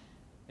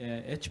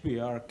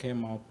HBR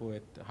came up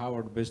with,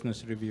 Harvard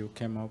Business Review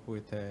came up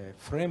with a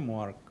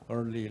framework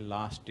early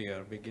last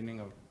year,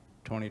 beginning of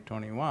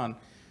 2021,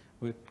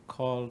 which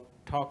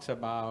talks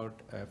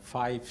about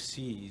 5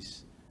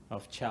 C's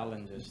of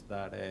challenges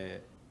that a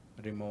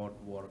remote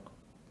work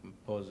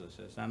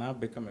poses. And I've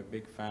become a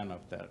big fan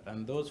of that.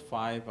 And those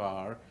 5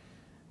 are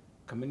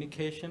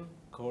communication,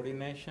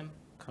 coordination,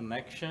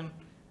 connection,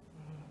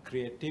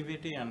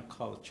 creativity, and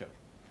culture.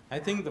 I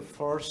think the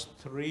first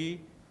 3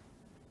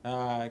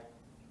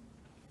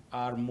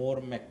 are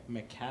more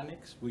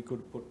mechanics. We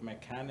could put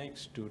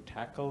mechanics to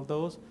tackle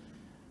those.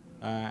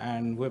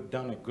 And we've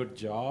done a good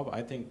job.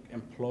 I think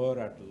employer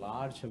at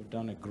large have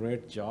done a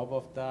great job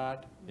of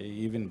that.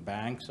 Even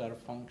banks are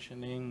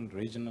functioning,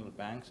 regional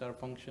banks are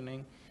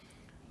functioning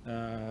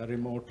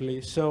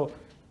remotely. So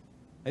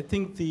I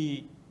think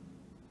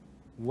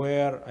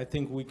where I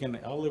think we can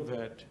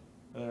elevate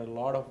a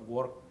lot of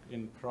work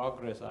in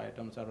progress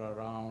items are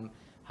around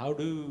how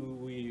do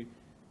we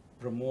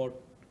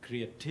promote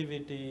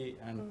creativity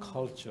and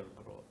culture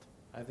growth.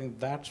 I think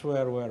that's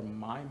where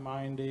my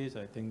mind is.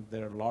 I think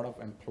there are a lot of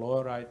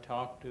employer I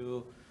talk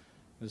to,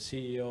 the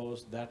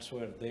CEOs, that's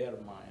where their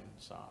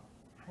minds are.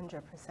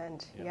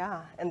 100%,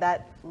 yeah. And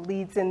that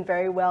leads in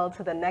very well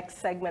to the next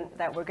segment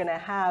that we're going to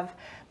have.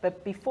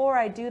 But before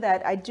I do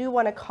that, I do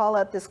want to call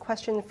out this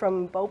question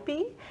from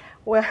Bopi,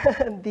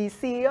 the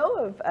CEO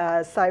of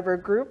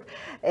Cyber Group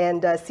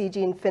and CG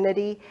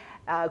Infinity.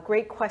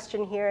 Great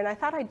question here, and I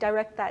thought I'd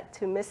direct that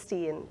to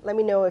Misty, and let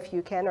me know if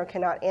you can or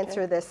cannot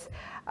answer this.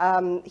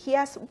 He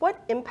asked,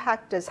 what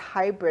impact does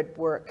hybrid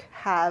work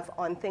have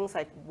on things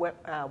like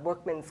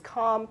workman's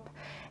comp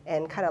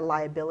and kind of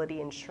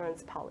liability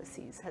insurance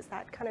policies? Has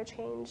that kind of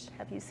changed?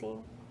 Have you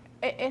seen?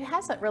 It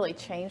hasn't really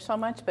changed so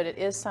much, but it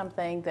is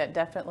something that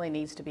definitely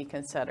needs to be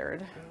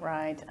considered,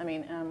 right? I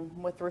mean,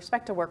 with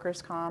respect to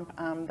workers' comp,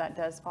 that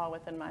does fall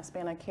within my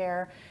span of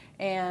care,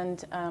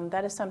 and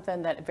that is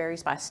something that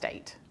varies by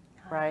state.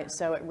 Right,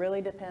 so it really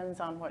depends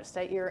on what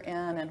state you're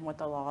in and what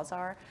the laws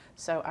are.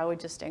 So I would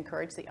just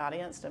encourage the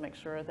audience to make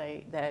sure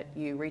that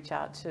you reach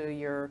out to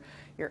your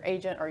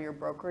agent or your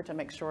broker to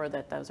make sure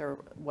that those are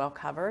well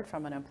covered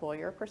from an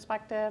employer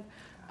perspective,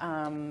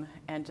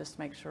 and just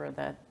make sure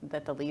that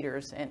the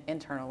leaders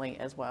internally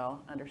as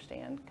well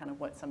understand kind of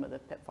what some of the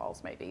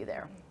pitfalls may be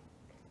there.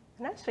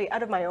 And actually,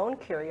 out of my own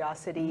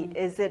curiosity,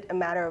 is it a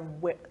matter of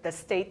the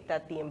state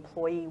that the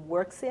employee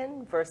works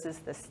in versus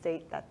the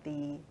state that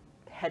the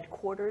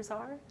headquarters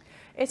are?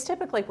 It's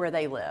typically where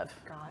they live.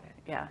 Got it.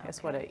 Yeah,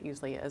 it's what it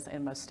usually is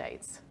in most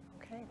states.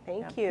 Okay,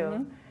 thank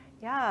you.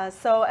 Yeah,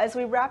 so as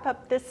we wrap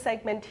up this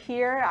segment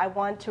here, I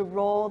want to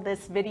roll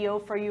this video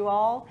for you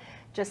all.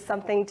 Just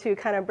something to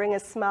kind of bring a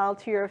smile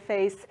to your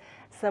face.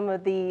 Some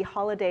of the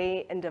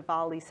holiday and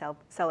Diwali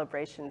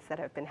celebrations that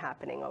have been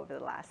happening over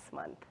the last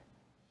month.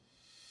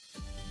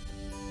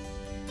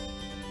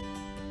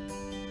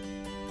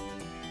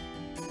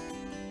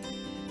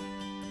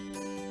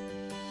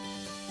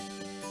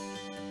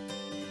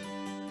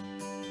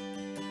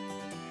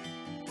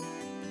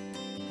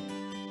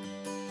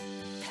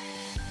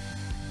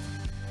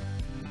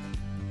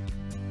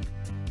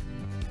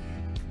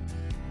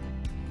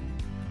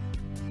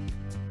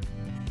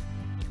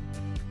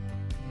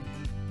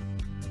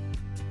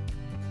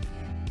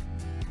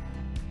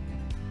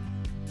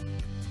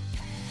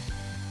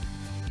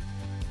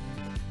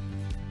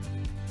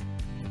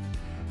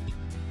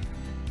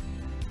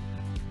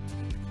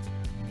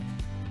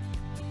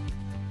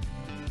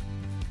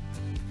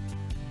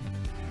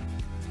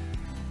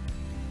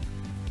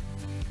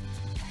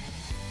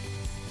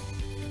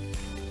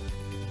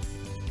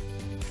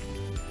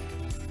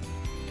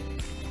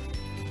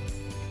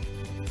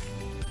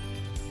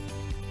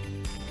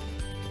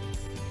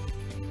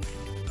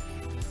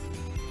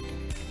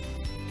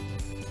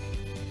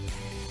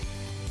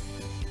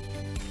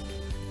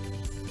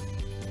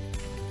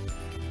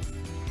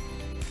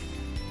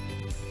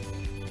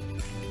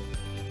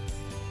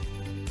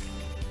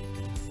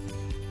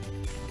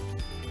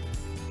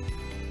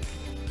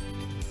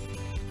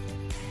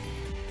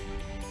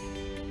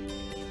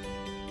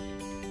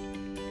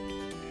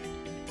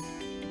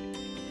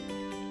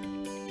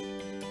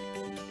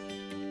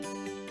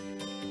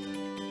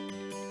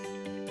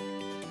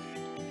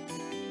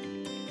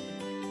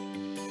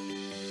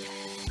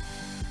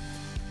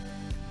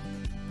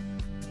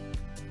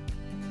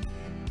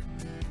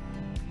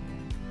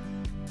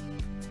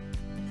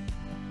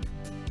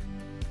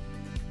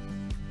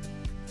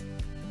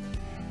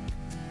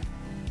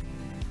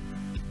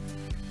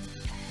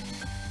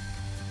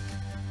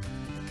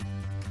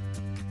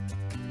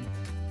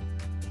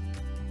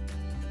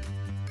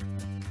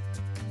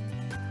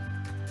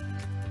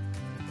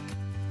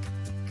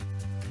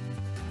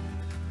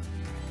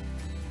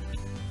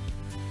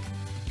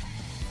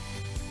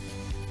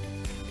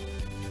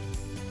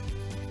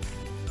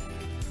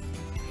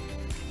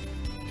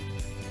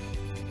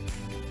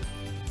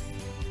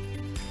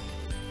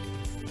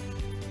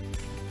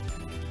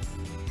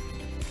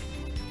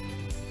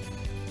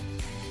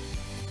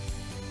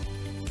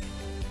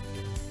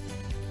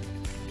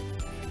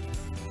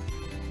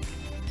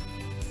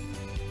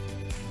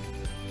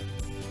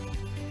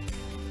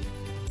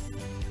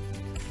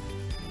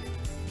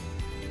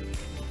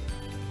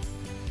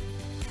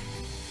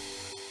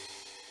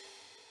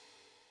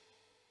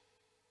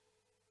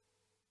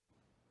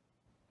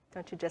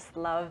 Don't you just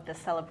love the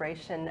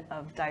celebration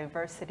of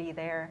diversity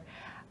there?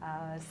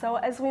 So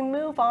as we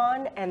move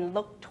on and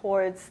look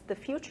towards the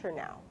future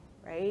now,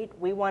 right?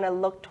 We want to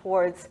look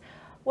towards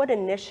what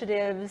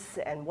initiatives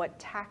and what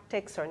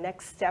tactics or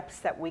next steps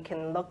that we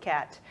can look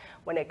at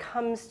when it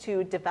comes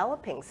to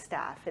developing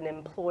staff and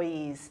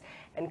employees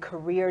and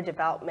career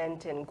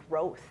development and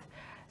growth.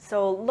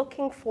 So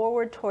looking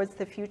forward towards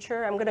the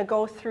future, I'm going to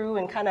go through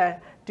and kind of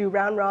do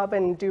round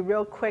robin, do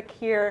real quick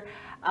here,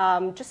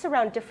 just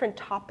around different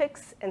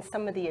topics and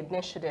some of the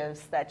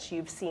initiatives that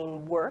you've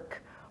seen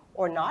work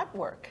or not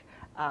work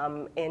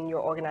in your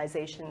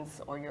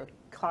organizations or your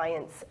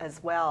clients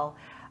as well.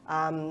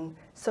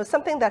 So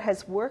something that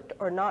has worked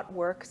or not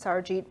worked,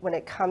 Sarjeet, when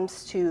it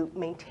comes to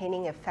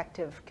maintaining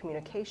effective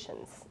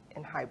communications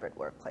in hybrid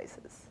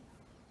workplaces.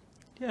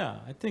 Yeah,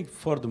 I think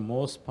for the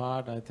most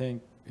part, I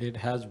think it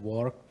has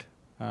worked.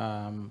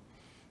 The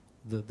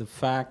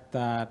fact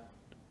that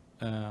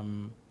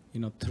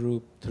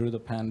through the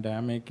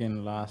pandemic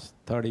in last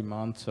 30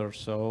 months or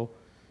so,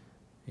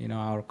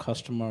 our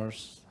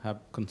customers have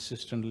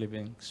consistently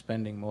been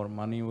spending more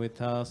money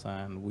with us,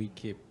 and we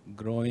keep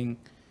growing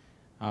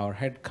our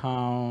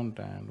headcount,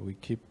 and we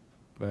keep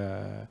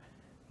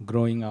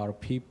growing our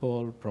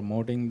people,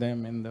 promoting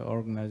them in the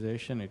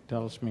organization. It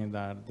tells me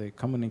that the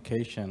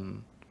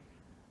communication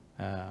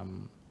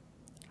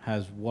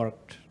has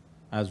worked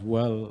as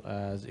well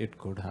as it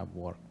could have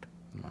worked.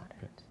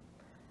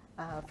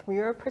 From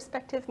your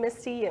perspective,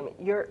 Misty, I mean,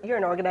 you're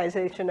an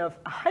organization of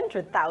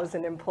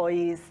 100,000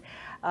 employees.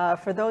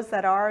 For those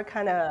that are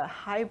kind of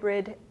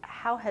hybrid,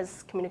 how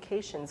has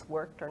communications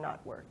worked or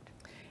not worked?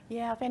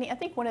 Yeah, Fanny, I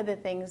think one of the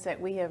things that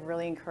we have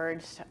really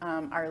encouraged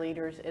our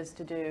leaders is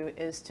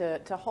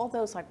to hold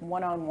those like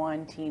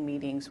one-on-one team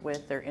meetings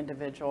with their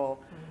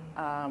individual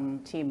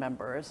team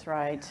members,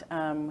 right?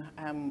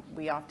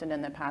 We often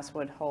in the past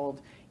would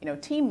hold,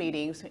 team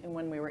meetings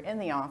when we were in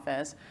the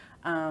office,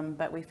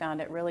 but we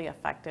found it really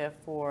effective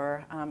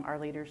for our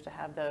leaders to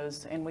have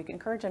those, and we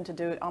encourage them to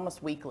do it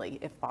almost weekly,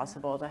 if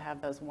possible, to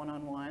have those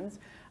one-on-ones,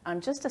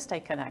 just to stay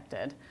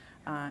connected.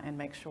 And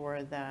make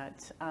sure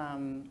that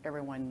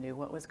everyone knew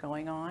what was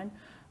going on.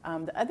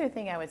 The other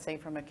thing I would say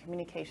from a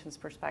communications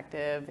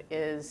perspective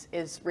is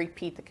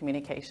repeat the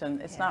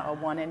communication. It's not a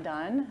one and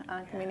done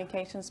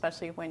communication,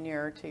 especially when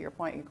to your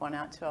point, you're going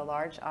out to a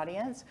large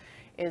audience,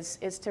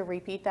 is to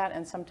repeat that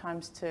and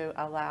sometimes to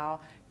allow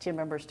team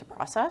members to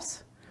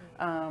process.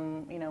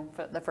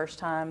 For the first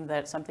time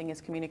that something is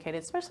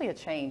communicated, especially a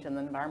change in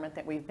the environment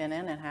that we've been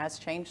in and has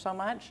changed so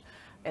much,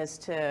 is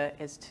to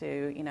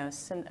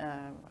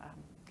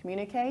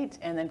communicate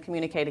and then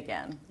communicate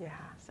again. Yeah,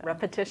 so,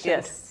 repetition.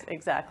 Yes,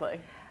 exactly.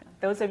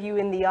 Those of you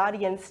in the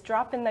audience,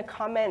 drop in the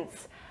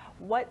comments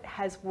what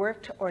has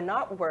worked or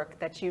not worked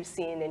that you've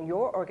seen in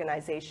your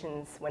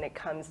organizations when it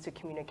comes to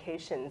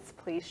communications.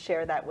 Please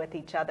share that with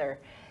each other.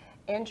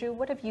 Andrew,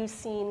 what have you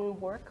seen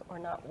work or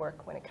not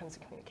work when it comes to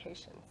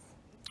communications?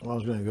 Well, I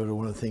was going to go to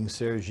one of the things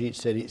Sarjeet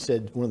said. He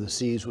said one of the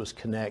C's was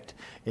connect.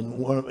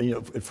 And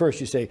at first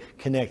you say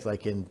connect,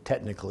 like in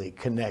technically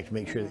connect,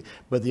 make sure.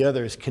 But the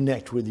other is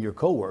connect with your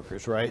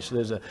coworkers, right? So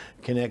there's a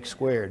connect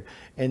squared.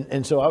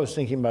 And so I was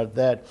thinking about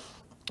that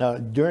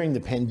during the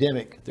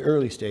pandemic, the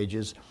early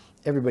stages.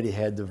 Everybody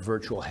had the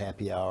virtual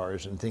happy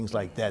hours and things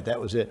like that. That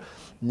was it.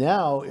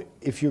 Now,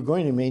 if you're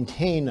going to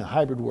maintain a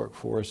hybrid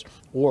workforce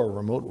or a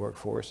remote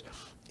workforce,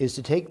 is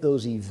to take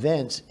those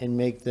events and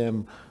make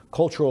them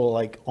cultural,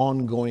 like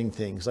ongoing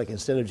things. Like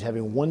instead of just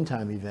having a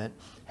one-time event,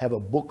 have a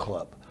book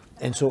club.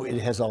 And so it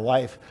has a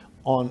life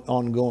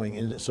ongoing.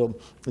 And so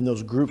in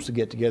those groups to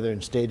get together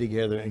and stay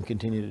together and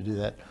continue to do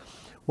that.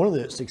 One of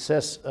the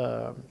success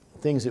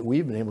things that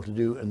we've been able to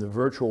do in the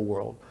virtual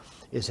world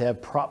is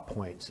have prop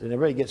points. And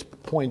everybody gets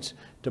points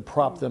to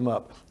prop them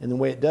up. And the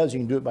way it does, you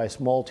can do it by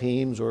small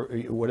teams or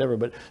whatever,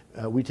 but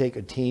we take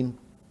a team,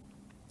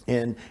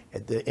 and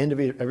at the end of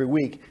every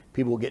week,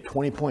 people will get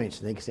 20 points.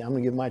 And they can say, I'm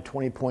going to give my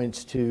 20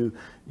 points to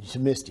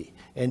Misty.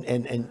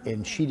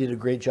 And she did a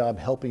great job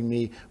helping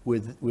me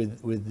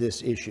with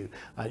this issue.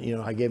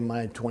 I gave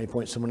my 20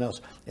 points to someone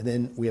else. And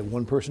then we have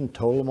one person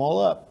total them all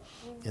up.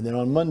 And then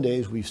on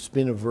Mondays, we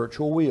spin a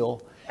virtual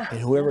wheel. And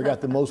whoever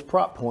got the most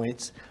prop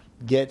points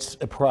gets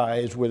a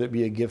prize, whether it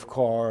be a gift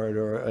card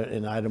or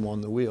an item on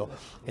the wheel.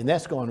 And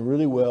that's gone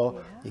really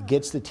well. It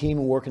gets the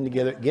team working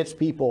together. It gets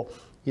people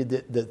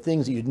the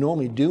things that you'd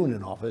normally do in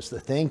an office, the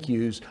thank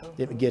yous,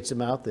 it gets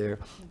them out there.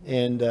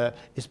 And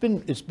it's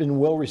been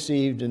well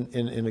received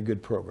in a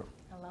good program.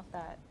 I love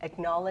that.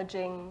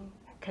 Acknowledging,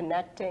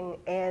 connecting,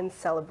 and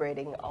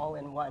celebrating all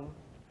in one.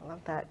 I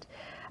love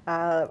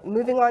that.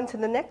 Moving on to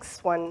the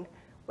next one,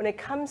 when it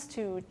comes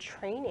to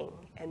training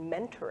and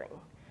mentoring,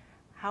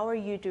 how are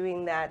you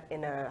doing that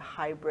in a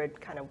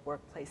hybrid kind of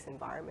workplace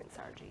environment,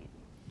 Sarjeet?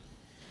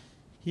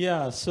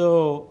 Yeah,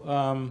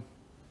 so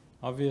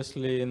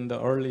obviously in the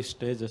early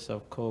stages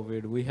of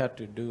COVID, we had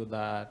to do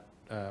that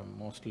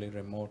mostly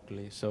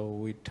remotely. So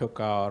we took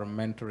our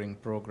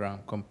mentoring program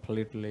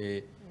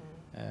completely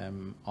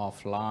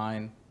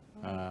offline,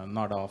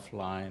 not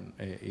offline,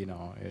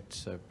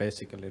 it's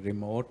basically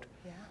remote.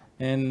 Yeah.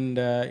 And,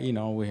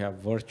 we have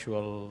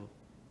virtual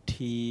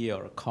tea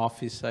or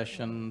coffee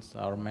sessions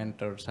our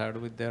mentors had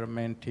with their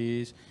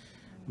mentees.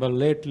 But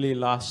lately,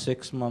 last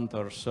 6 months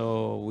or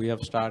so, we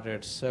have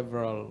started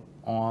several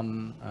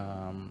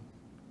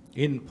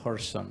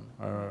in-person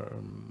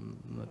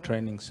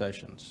training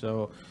sessions.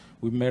 So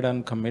we made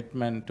a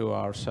commitment to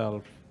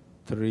ourselves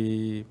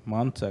 3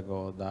 months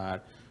ago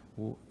that,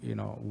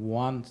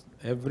 once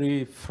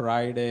every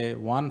Friday,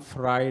 one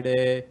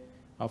Friday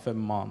of a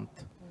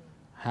month,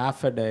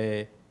 half a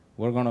day,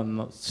 we're going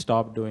to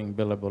stop doing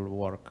billable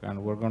work,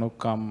 and we're going to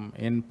come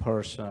in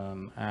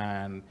person,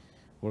 and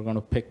we're going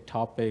to pick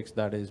topics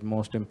that is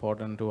most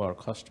important to our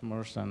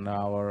customers and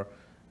our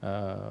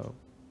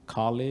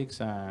colleagues,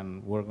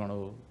 and we're going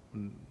to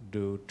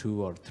do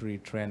 2 or 3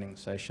 training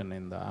sessions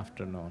in the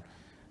afternoon.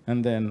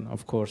 And then,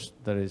 of course,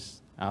 there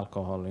is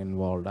alcohol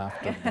involved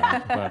after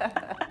that.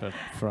 but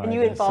Fridays, And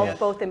you involve yeah.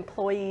 both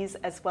employees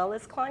as well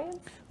as clients?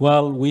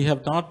 Well, we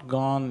have not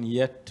gone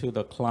yet to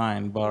the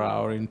client, but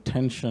our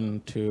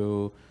intention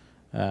to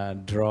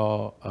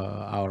draw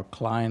our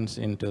clients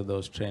into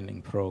those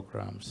training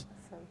programs.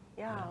 Awesome.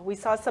 Yeah, we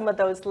saw some of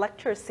those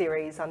lecture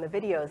series on the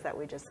videos that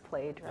we just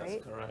played, right?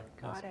 That's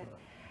correct. Got That's it.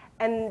 correct.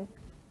 And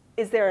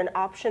is there an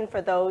option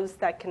for those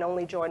that can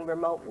only join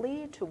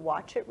remotely to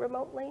watch it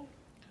remotely?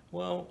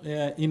 Well,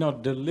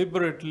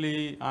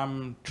 deliberately,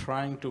 I'm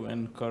trying to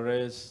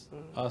encourage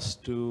us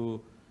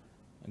to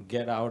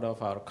get out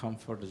of our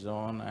comfort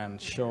zone and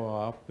show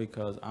up,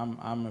 because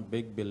I'm a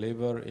big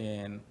believer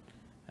in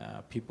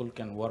people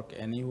can work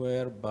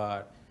anywhere,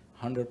 but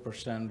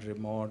 100%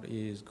 remote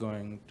is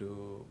going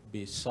to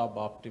be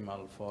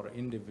suboptimal for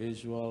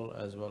individual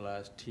as well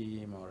as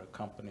team or a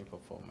company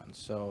performance.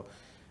 So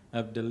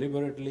I've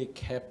deliberately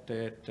kept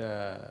it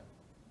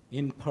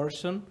in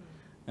person.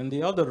 And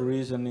the other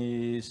reason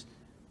is,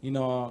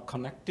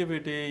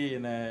 connectivity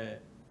in a,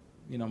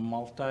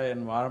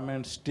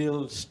 multi-environment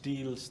still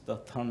steals the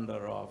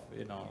thunder of,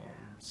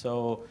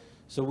 So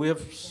we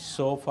have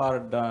so far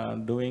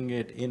done doing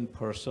it in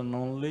person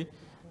only.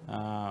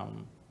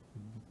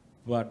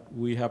 But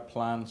we have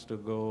plans to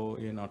go,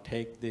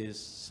 take these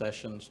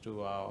sessions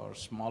to our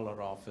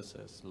smaller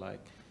offices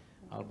like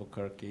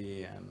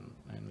Albuquerque and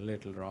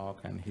Little Rock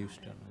and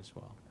Houston as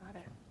well. Got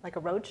it. Like a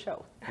road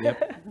show.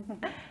 Yep.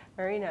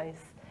 Very nice.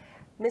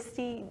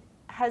 Misty,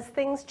 has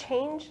things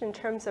changed in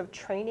terms of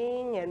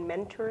training and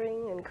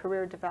mentoring and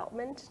career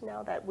development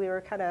now that we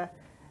were kind of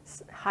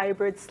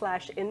hybrid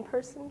 /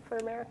 in-person for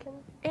American?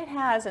 It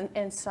has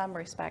in some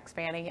respects,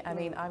 Fanny. I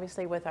mean,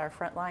 obviously with our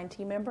frontline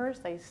team members,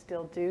 they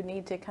still do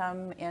need to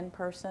come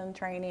in-person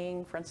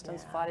training. For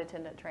instance, Yeah. flight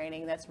attendant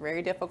training, that's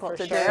very difficult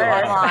For to sure. do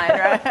online,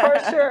 right? For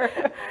sure.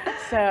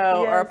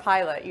 So, or a Yes.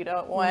 pilot, you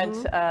don't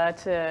want to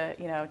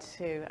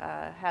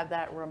have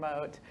that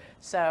remote.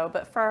 So,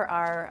 but for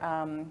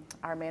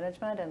our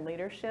management and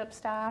leadership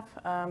staff,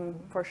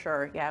 for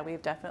sure, yeah,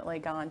 we've definitely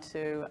gone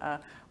to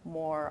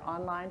more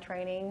online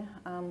training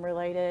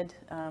related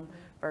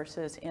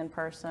versus in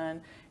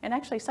person. And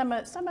actually, some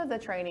of the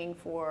training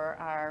for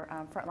our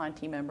frontline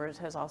team members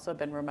has also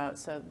been remote.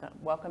 So, the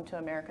Welcome to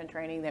American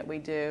training that we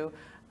do.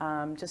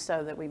 Just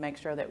so that we make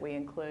sure that we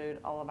include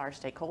all of our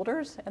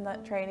stakeholders in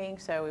that training.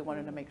 So we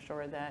wanted to make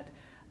sure that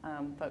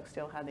folks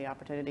still had the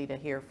opportunity to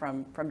hear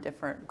from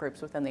different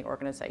groups within the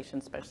organization,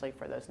 especially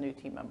for those new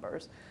team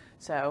members.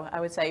 So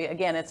I would say,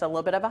 again, it's a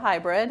little bit of a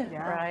hybrid,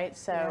 Yeah. right?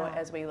 So Yeah.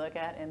 as we look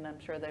at, and I'm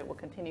sure that will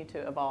continue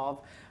to evolve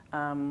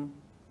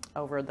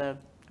over the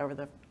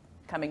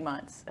coming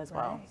months as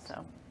well. Right.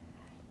 So.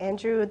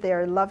 Andrew,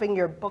 they're loving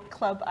your book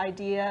club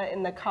idea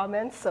in the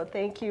comments, so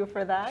thank you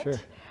for that.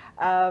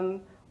 Sure.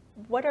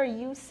 What are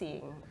you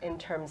seeing in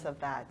terms of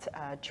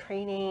that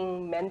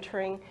training,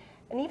 mentoring,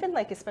 and even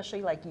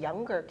especially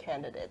younger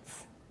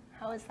candidates?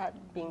 How is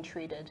that being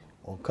treated?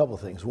 Well, a couple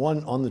of things.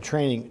 One, on the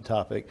training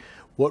topic,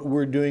 what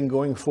we're doing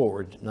going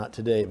forward, not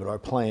today, but our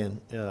plan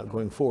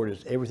going forward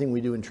is everything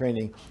we do in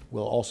training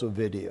will also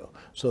video.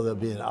 So there'll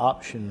be an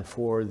option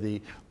for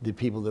the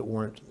people that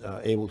weren't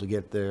able to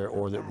get there,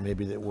 or that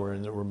maybe that were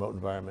in the remote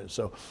environment.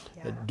 So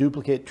Yeah.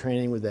 duplicate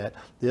training with that.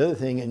 The other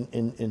thing,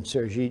 and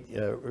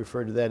Sarajit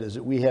referred to that, is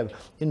that we have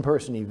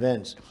in-person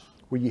events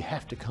where you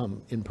have to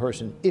come in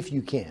person if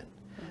you can.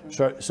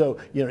 So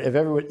if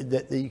everyone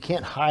that you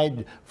can't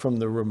hide from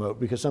the remote,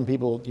 because some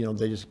people, you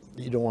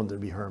don't want them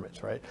to be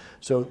hermits, right?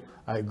 So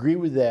I agree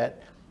with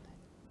that.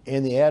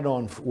 And the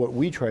add-on for what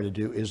we try to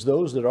do is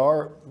those that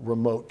are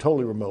remote,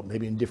 totally remote,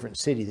 maybe in different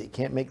city that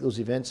can't make those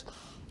events,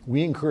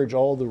 we encourage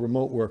all the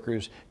remote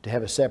workers to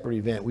have a separate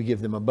event. We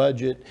give them a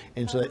budget,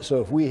 and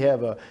so if we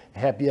have a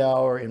happy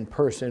hour in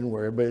person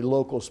where everybody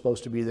local is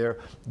supposed to be there,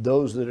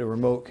 those that are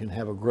remote can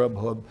have a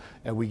Grubhub,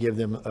 and we give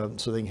them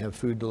so they can have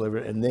food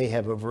delivered, and they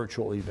have a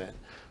virtual event,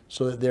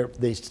 so that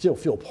they still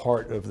feel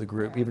part of the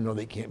group even though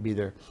they can't be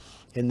there.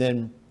 And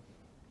then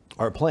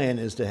our plan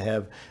is to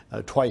have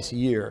twice a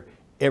year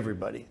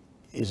everybody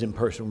is in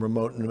person,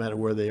 remote, no matter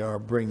where they are,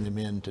 bring them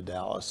in to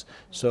Dallas,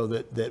 so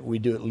that we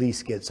do at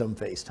least get some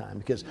face time,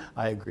 because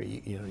I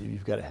agree,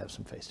 you've got to have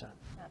some face time.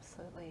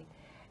 Absolutely.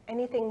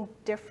 anything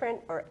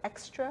different or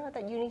extra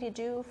that you need to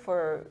do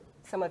for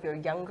some of your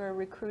younger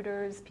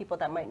recruiters, people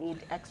that might need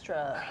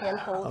extra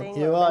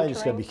hand-holding or Well, I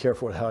just got to be mentoring?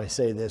 careful with how I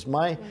say this.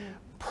 My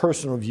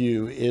personal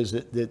view is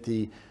that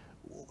the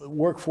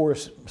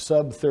workforce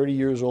sub 30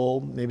 years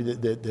old, maybe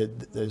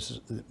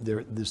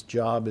this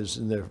job is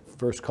in their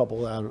first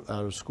couple out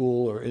of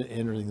school or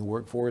entering the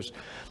workforce,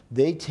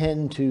 they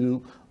tend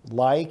to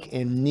like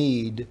and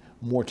need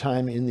more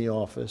time in the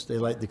office. They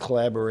like the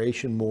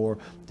collaboration more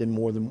than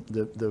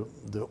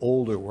the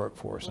older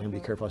workforce. I'm gonna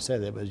be careful I say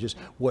that, but it's just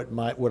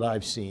what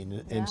I've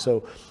seen. And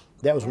so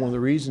that was one of the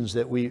reasons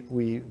that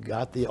we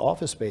got the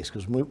office space,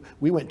 because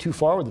we went too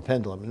far with the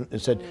pendulum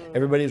and said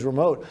everybody's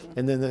remote.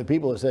 And then the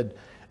people that said,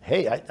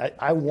 hey,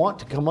 I want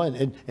to come on.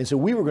 And so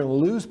we were going to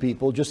lose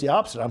people, just the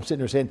opposite. I'm sitting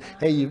there saying,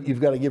 hey,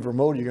 you've got to give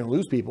remote, you're going to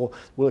lose people.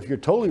 Well, if you're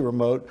totally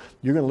remote,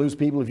 you're going to lose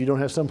people if you don't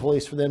have some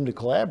place for them to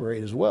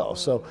collaborate as well.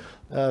 So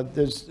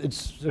there's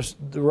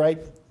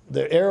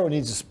the arrow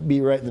needs to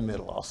be right in the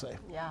middle, I'll say.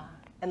 Yeah,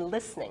 and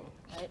listening,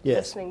 right? Yes.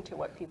 Listening to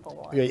what people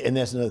want. Yeah, and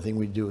that's another thing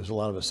we do is a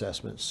lot of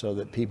assessments so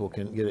that people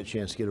can get a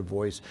chance to get a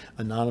voice.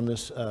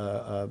 Anonymous,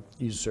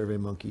 use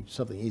SurveyMonkey,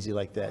 something easy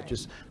like that,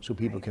 just so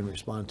people can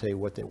respond and tell you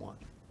what they want.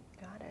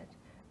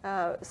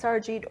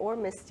 Sarajit or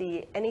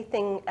Misty,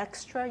 anything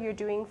extra you're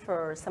doing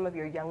for some of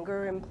your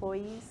younger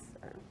employees?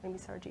 Or maybe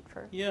Sarajit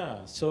first.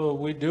 Yeah, so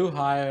we do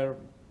hire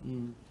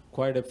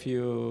quite a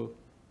few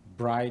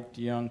bright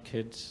young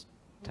kids,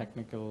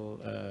 technical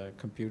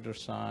computer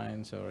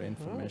science or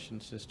information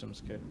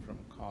systems kid from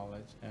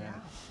college.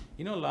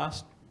 And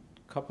last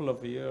couple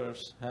of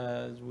years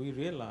we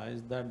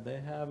realized that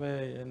they have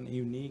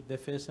they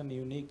face a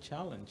unique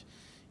challenge.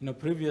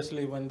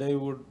 Previously when they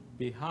would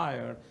be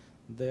hired,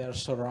 they are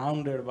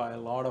surrounded by a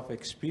lot of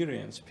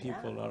experienced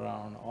people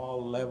around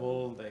all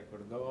levels. They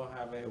could go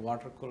have a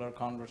water cooler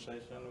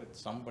conversation with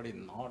somebody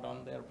not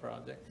on their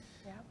project,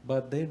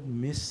 but they'd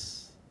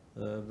miss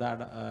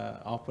that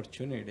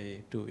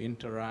opportunity to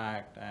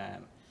interact.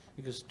 And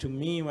because to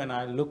me, when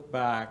I look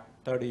back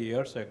 30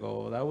 years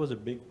ago, that was a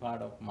big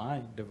part of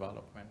my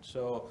development.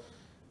 So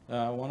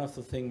one of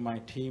the things my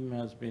team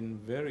has been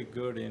very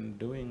good in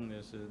doing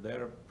is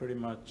they're pretty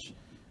much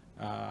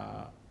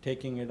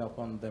taking it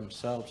upon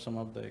themselves, some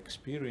of the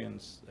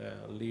experienced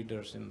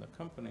leaders in the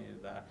company,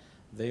 that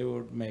they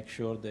would make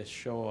sure they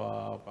show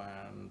up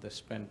and they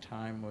spend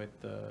time with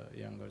the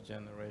younger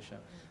generation.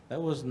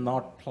 That was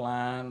not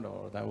planned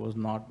or that was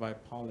not by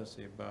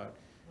policy, but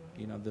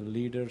the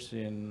leaders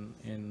in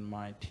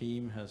my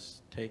team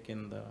has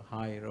taken the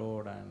high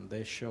road and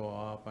they show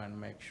up and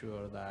make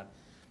sure that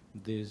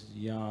these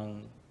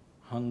young,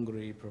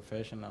 hungry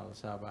professionals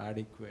have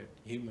adequate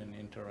human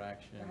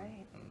interaction.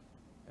 Right.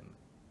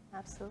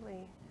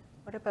 Absolutely.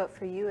 What about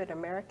for you at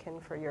American,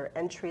 for your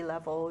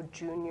entry-level,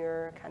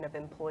 junior kind of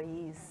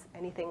employees?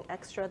 Anything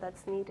extra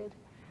that's needed?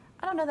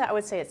 I don't know that I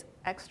would say it's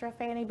extra,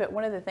 Fanny, but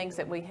one of the things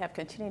that we have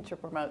continued to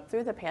promote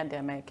through the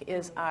pandemic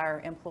is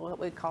what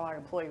we call our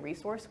employee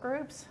resource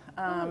groups.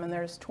 And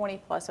there's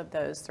 20 plus of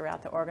those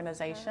throughout the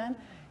organization.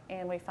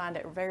 And we find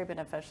it very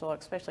beneficial,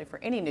 especially for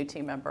any new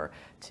team member,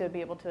 to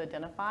be able to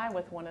identify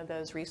with one of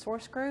those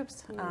resource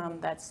groups.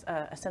 That's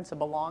a sense of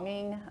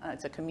belonging.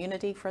 It's a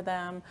community for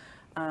them.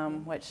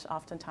 Which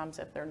oftentimes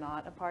if they're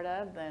not a part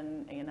of,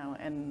 then, in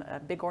a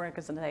big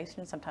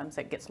organization, sometimes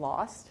it gets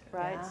lost,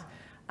 right?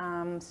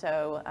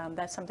 So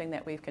that's something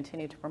that we've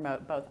continued to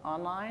promote both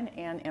online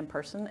and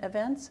in-person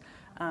events,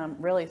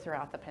 really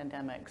throughout the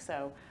pandemic.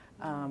 So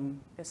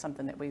it's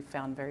something that we've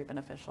found very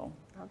beneficial.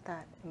 Love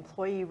that.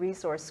 Employee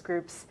resource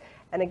groups.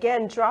 And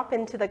again, drop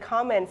into the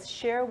comments,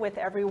 share with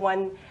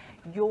everyone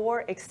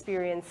your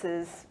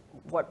experiences,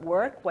 what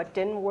worked, what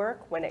didn't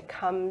work when it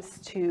comes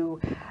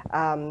to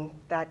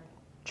that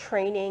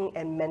training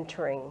and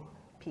mentoring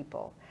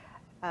people.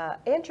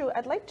 Andrew,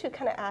 I'd like to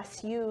kind of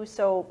ask you,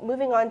 so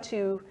moving on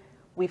to,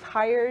 we've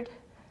hired,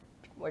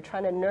 we're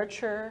trying to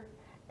nurture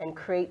and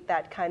create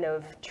that kind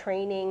of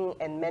training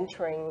and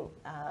mentoring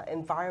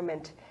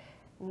environment.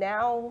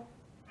 Now,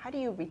 how do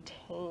you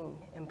retain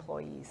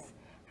employees?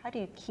 How do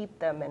you keep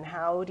them, and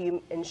how do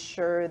you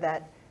ensure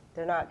that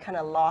they're not kind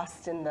of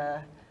lost in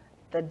the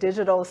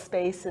digital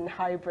space and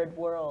hybrid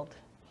world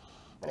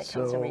when it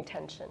comes to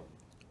retention?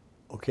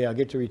 Okay, I'll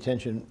get to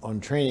retention. On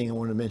training, I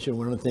want to mention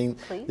one of the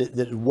things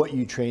that what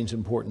you train is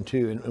important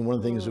too. And one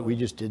of the things that we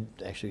just did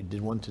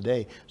one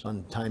today, is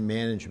on time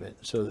management.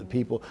 So that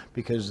people,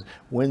 because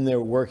when they're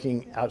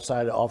working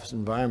outside of office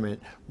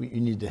environment, you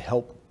need to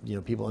help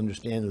people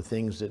understand the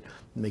things that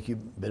make you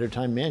better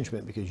time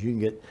management, because you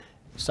can get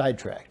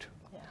sidetracked.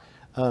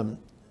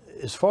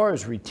 As far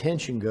as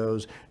retention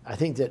goes, I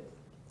think that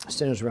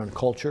centers around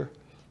culture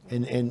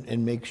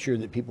and make sure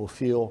that people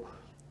feel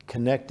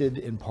connected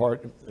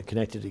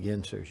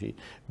again, Sarajit,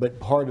 but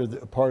part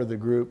of the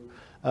group.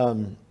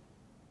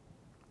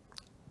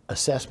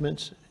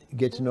 Assessments,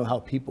 get to know how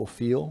people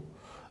feel,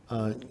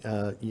 and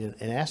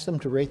ask them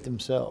to rate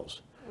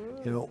themselves.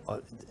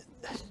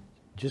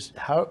 Just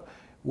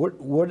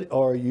what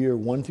are your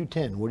 1 through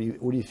 10? What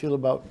do you feel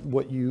about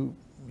what you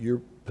your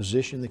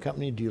position in the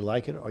company? Do you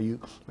like it? Are you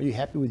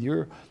happy with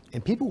your?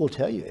 And people will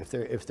tell you if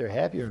they're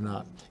happy or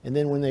not. And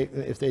then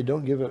if they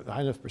don't give a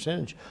high enough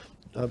percentage,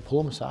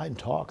 pull them aside and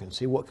talk and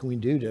see what can we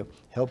do to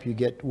help you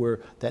get where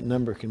that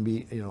number can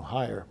be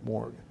higher,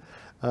 more.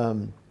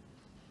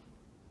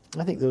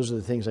 I think those are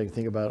the things I can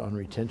think about on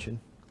retention.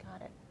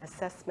 Got it.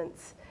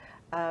 Assessments.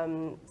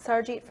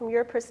 Sarjeet, from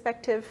your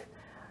perspective,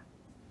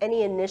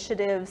 any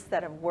initiatives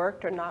that have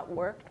worked or not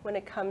worked when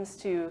it comes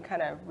to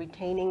kind of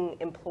retaining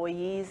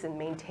employees and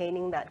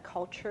maintaining that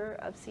culture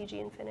of CG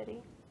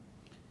Infinity?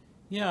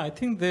 Yeah, I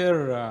think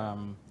their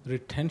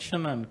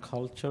retention and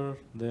culture,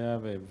 they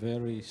have a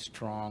very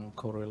strong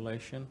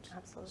correlation.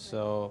 Absolutely.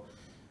 So,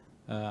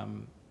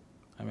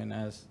 I mean,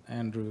 as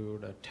Andrew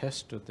would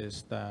attest to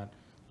this, that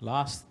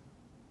last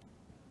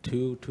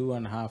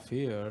 2.5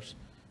 years,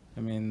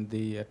 I mean,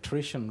 the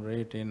attrition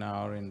rate in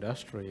our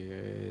industry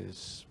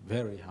is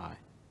very high.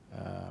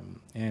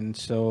 And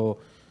so,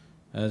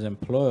 as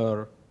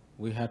employer,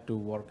 we had to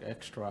work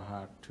extra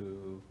hard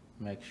to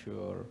make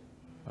sure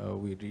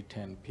we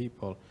retain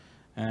people.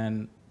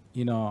 And,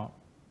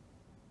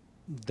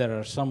 there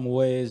are some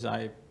ways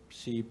I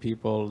see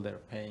people, they're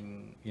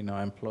paying,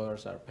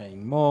 employers are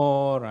paying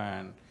more,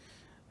 and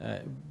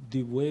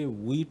the way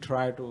we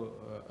try to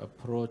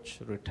approach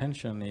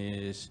retention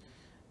is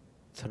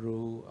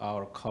through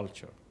our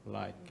culture.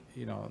 Like,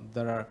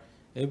 there are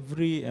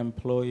every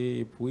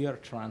employee, if we are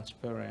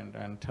transparent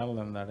and tell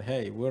them that,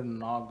 hey, we're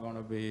not going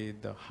to be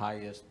the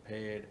highest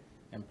paid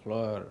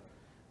employer,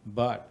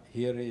 but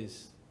here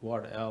is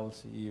what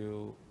else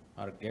you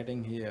are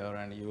getting here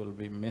and you will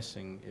be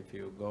missing if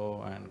you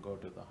go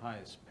to the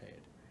highest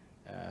paid.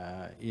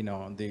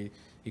 The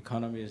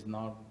economy is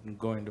not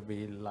going to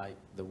be like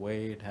the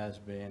way it has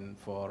been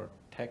for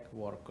tech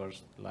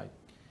workers, like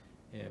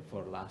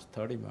for the last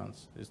 30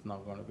 months. It's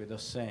not going to be the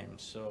same.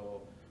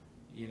 So,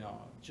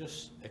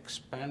 just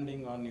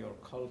expanding on your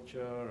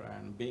culture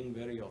and being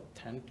very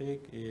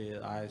authentic,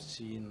 I've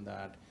seen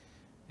that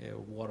it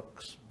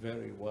works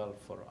very well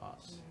for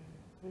us.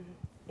 Mm-hmm.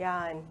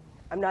 Yeah, and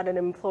I'm not an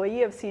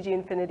employee of CG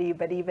Infinity,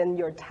 but even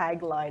your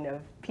tagline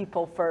of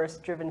people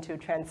first, driven to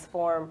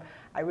transform,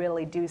 I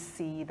really do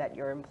see that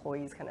your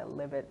employees kind of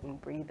live it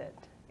and breathe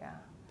it. Yeah.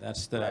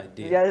 That's the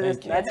idea. Yeah,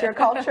 Thank you. that's your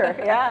culture.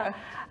 Yeah.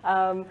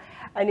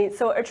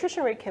 So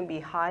attrition rate can be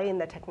high in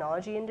the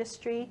technology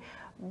industry.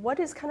 What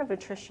is kind of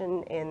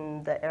attrition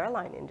in the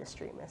airline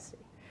industry, Misty?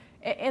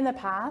 In the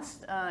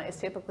past, it's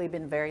typically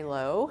been very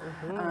low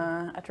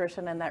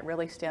attrition, and that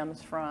really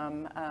stems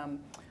from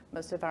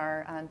most of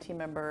our team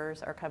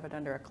members are covered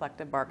under a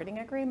collective bargaining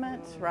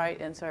agreement, right?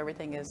 And so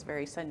everything is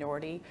very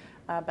seniority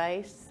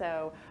based.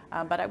 So,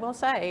 but I will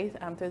say,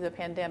 through the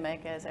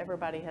pandemic, as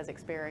everybody has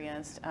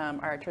experienced,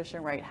 our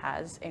attrition rate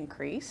has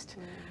increased.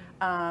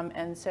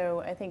 And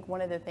so I think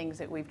one of the things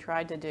that we've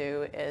tried to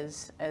do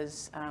is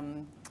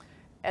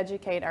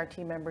educate our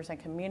team members and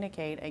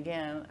communicate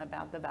again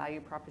about the value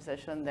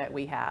proposition that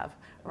we have,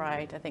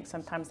 right? I think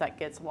sometimes that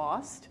gets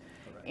lost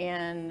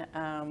in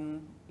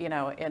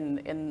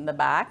the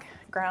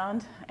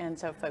background, and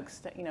so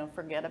folks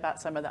forget about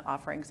some of the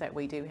offerings that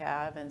we do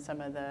have and some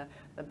of the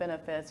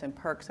benefits and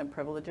perks and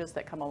privileges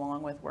that come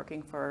along with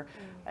working for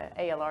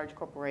a large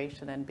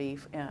corporation and be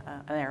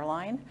an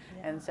airline.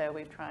 And so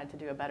we've tried to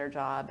do a better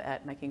job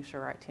at making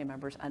sure our team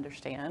members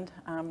understand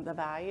the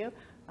value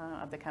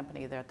of the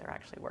company that they're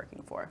actually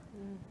working for.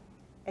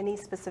 Any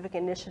specific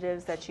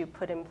initiatives that you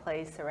put in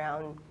place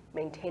around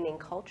maintaining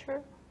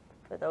culture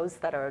for those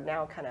that are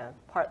now kind of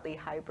partly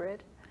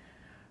hybrid?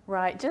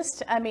 Right, just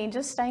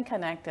staying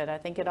connected. I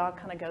think it all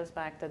kind of goes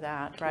back to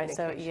that, right?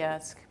 So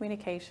yes,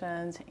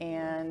 communications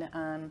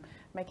and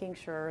making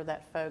sure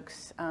that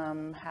folks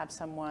have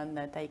someone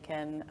that they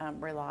can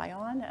rely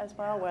on as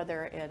well,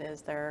 whether it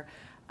is their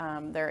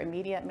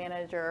immediate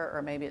manager,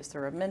 or maybe it's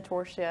through a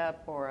mentorship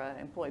or an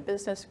employee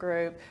business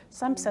group,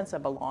 some sense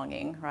of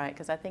belonging, right?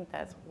 Because I think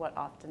that's what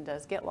often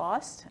does get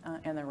lost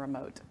in the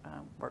remote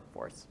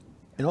workforce.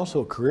 And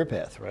also a career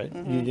path, right?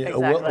 Exactly, a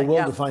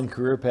well-defined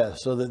career path,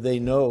 so that they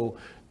know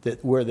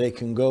that where they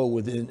can go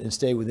within and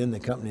stay within the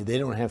company. They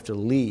don't have to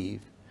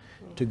leave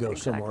to go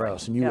somewhere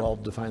else. And you all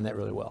define that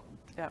really well.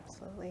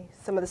 Absolutely.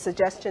 Some of the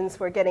suggestions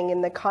we're getting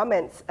in the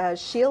comments,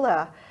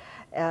 Sheila,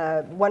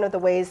 one of the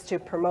ways to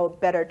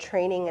promote better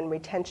training and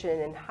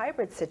retention in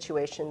hybrid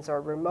situations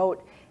or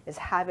remote is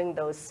having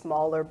those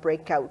smaller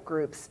breakout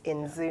groups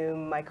in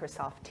Zoom,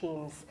 Microsoft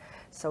Teams.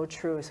 So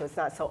true. So it's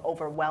not so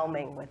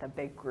overwhelming with a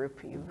big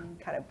group. You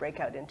kind of break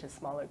out into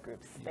smaller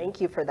groups.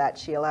 Thank you for that,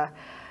 Sheila.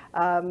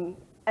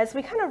 As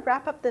we kind of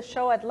wrap up the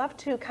show, I'd love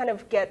to kind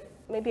of get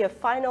maybe a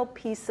final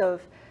piece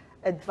of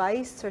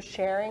advice or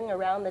sharing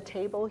around the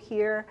table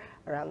here,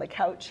 around the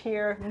couch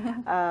here.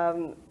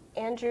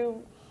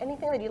 Andrew,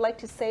 anything that you'd like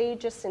to say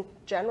just in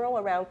general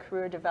around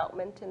career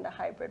development in the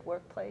hybrid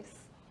workplace?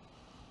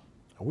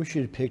 I wish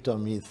you'd picked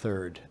on me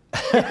third.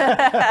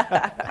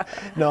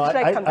 No,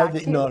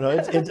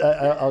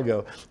 I'll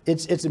go.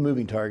 It's a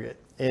moving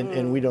target,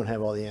 and we don't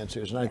have all the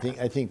answers. And I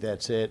think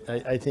that's it.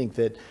 I think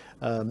that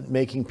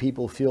making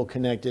people feel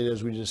connected,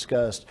 as we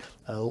discussed,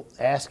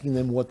 asking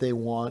them what they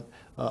want,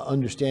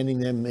 understanding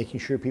them, making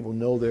sure people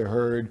know they're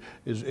heard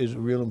is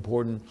real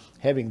important.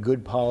 Having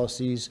good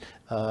policies,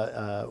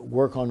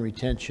 work on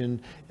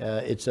retention.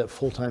 It's a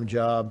full-time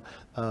job.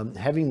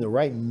 Having the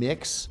right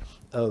mix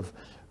of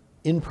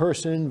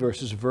in-person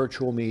versus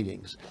virtual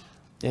meetings.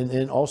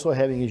 And also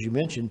having, as you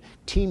mentioned,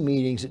 team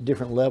meetings at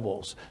different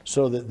levels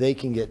so that they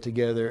can get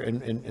together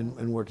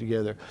and work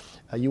together.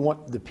 You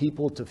want the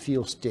people to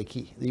feel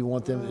sticky. You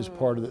want them as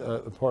part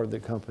of the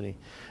company.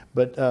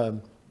 But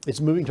it's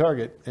a moving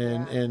target,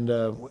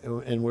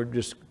 and we're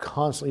just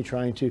constantly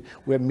trying to.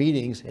 We have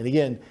meetings, and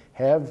again,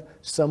 have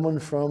someone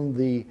from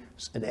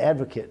an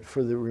advocate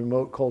for the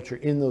remote culture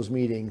in those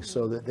meetings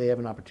so that they have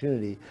an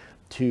opportunity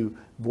to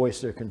voice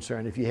their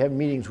concern. If you have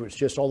meetings where it's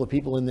just all the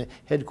people in the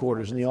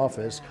headquarters in the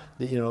office,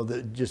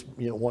 that just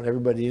want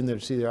everybody in there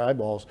to see their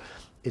eyeballs,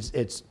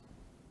 it's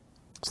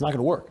not going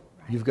to work.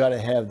 Right. You've got to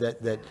have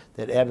that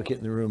advocate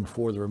in the room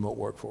for the remote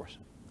workforce.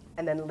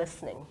 And then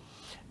listening,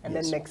 and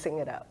Yes. then mixing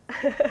it up.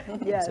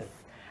 Yes.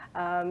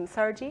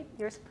 Sarojit,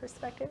 your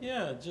perspective?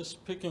 Yeah,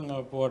 just picking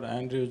up what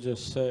Andrew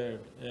just said,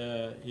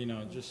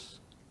 just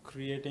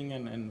creating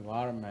an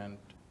environment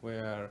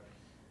where,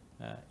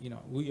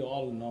 we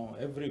all know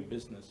every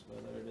business,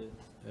 whether it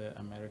is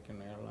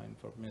American Airlines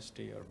for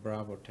Misty or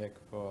Bravo Tech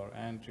for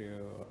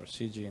Andrew or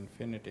CG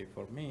Infinity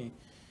for me,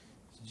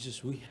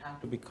 we have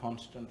to be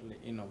constantly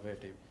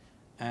innovative.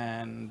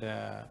 And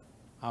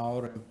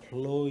our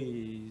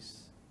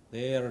employees,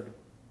 they are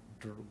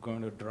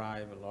going to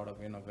drive a lot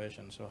of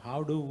innovation. So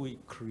how do we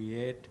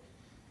create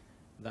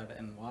that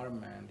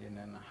environment in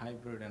a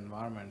hybrid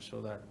environment so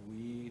that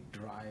we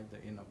drive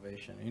the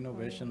innovation?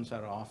 Innovations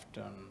are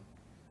often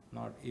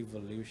not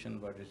evolution,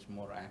 but it's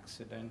more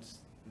accidents.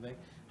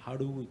 How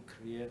do we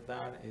create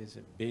that is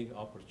a big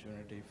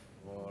opportunity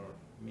for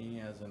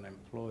me as an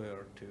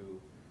employer to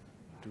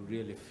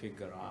really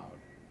figure out.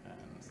 And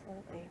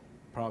Absolutely.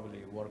 probably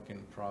work in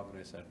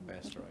progress at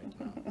best right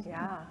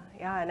now.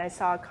 Yeah, and I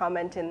saw a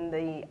comment in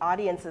the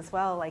audience as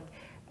well, like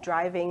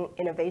driving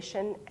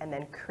innovation and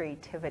then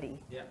creativity.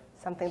 Yeah.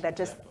 Something that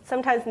just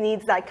sometimes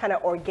needs that kind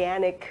of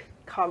organic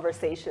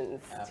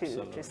conversations to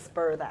Absolutely.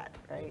 spur that,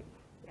 right?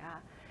 Yeah.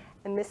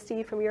 And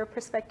Misty, from your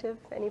perspective,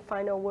 any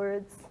final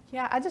words?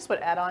 Yeah, I just would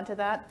add on to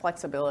that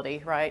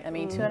flexibility, right? I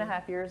mean,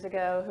 2.5 years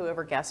ago,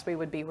 whoever guessed we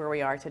would be where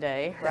we are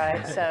today,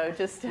 right? So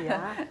just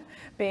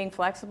being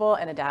flexible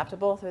and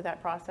adaptable through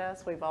that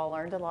process. We've all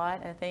learned a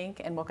lot, I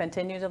think, and we'll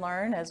continue to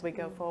learn as we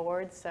go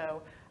forward.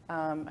 So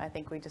I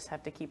think we just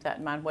have to keep that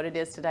in mind. What it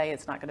is today,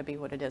 it's not going to be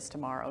what it is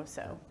tomorrow.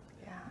 So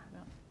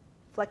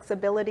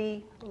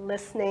flexibility,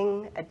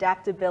 listening,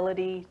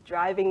 adaptability,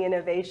 driving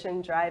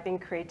innovation, driving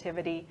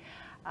creativity.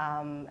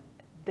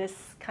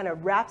 This kind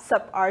of wraps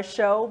up our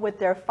show with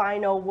their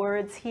final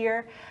words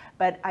here.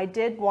 But I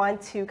did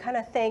want to kind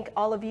of thank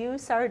all of you,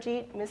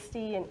 Sarojit,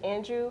 Misty, and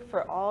Andrew,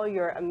 for all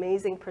your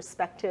amazing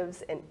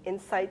perspectives and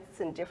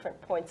insights and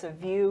different points of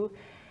view.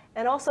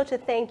 And also to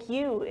thank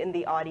you in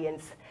the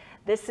audience.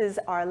 This is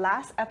our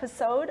last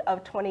episode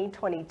of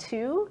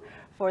 2022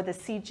 for the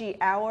CG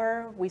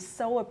Hour. We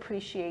so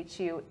appreciate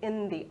you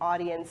in the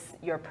audience,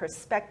 your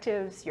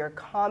perspectives, your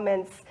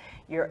comments,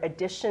 your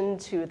addition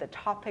to the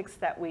topics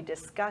that we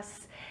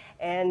discuss.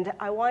 And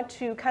I want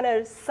to kind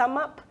of sum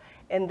up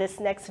in this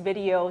next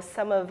video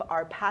some of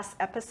our past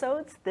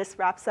episodes. This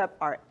wraps up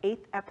our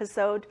 8th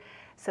episode.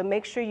 So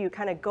make sure you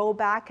kind of go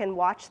back and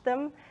watch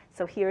them.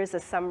 So here's a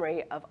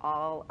summary of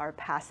all our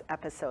past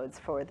episodes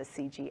for the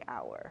CG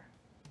Hour.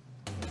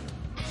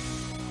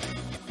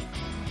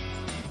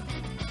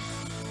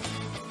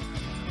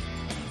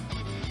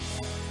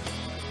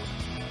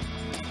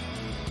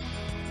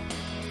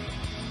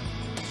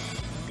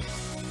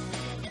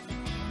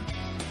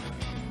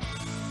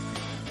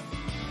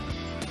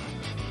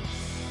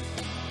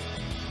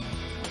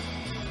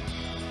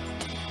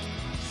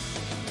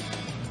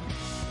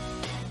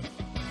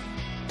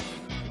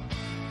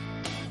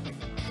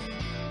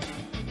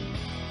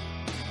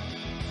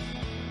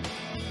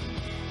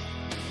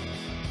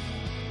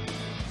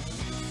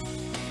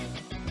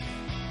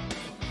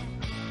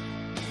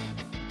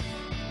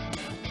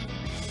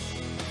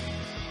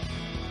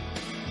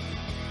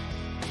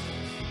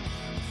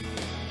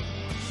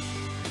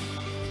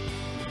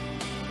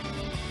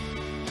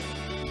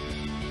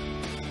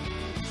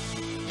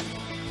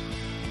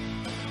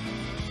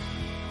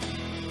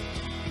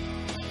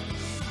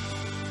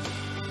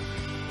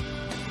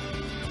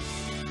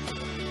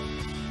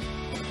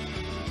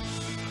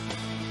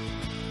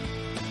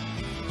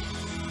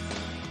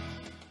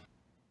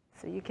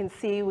 So you can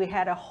see we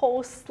had a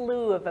whole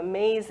slew of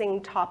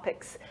amazing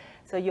topics.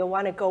 So you'll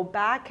want to go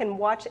back and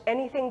watch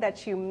anything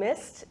that you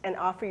missed and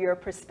offer your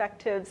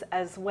perspectives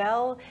as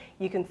well.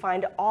 You can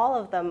find all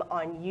of them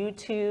on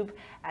YouTube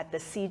at the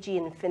CG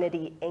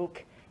Infinity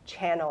Inc.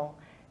 channel.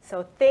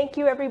 So thank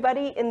you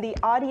everybody in the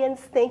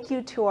audience. Thank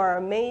you to our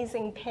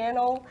amazing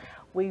panel.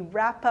 we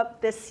wrap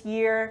up this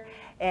year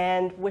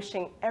and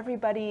wishing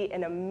everybody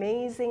an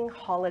amazing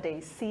holiday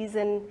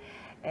season.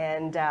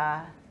 And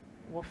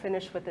we'll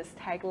finish with this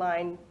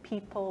tagline,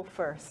 people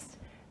first,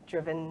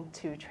 driven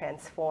to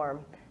transform.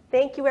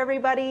 Thank you,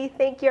 everybody.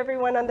 Thank you,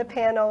 everyone on the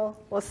panel.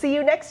 We'll see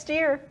you next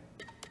year.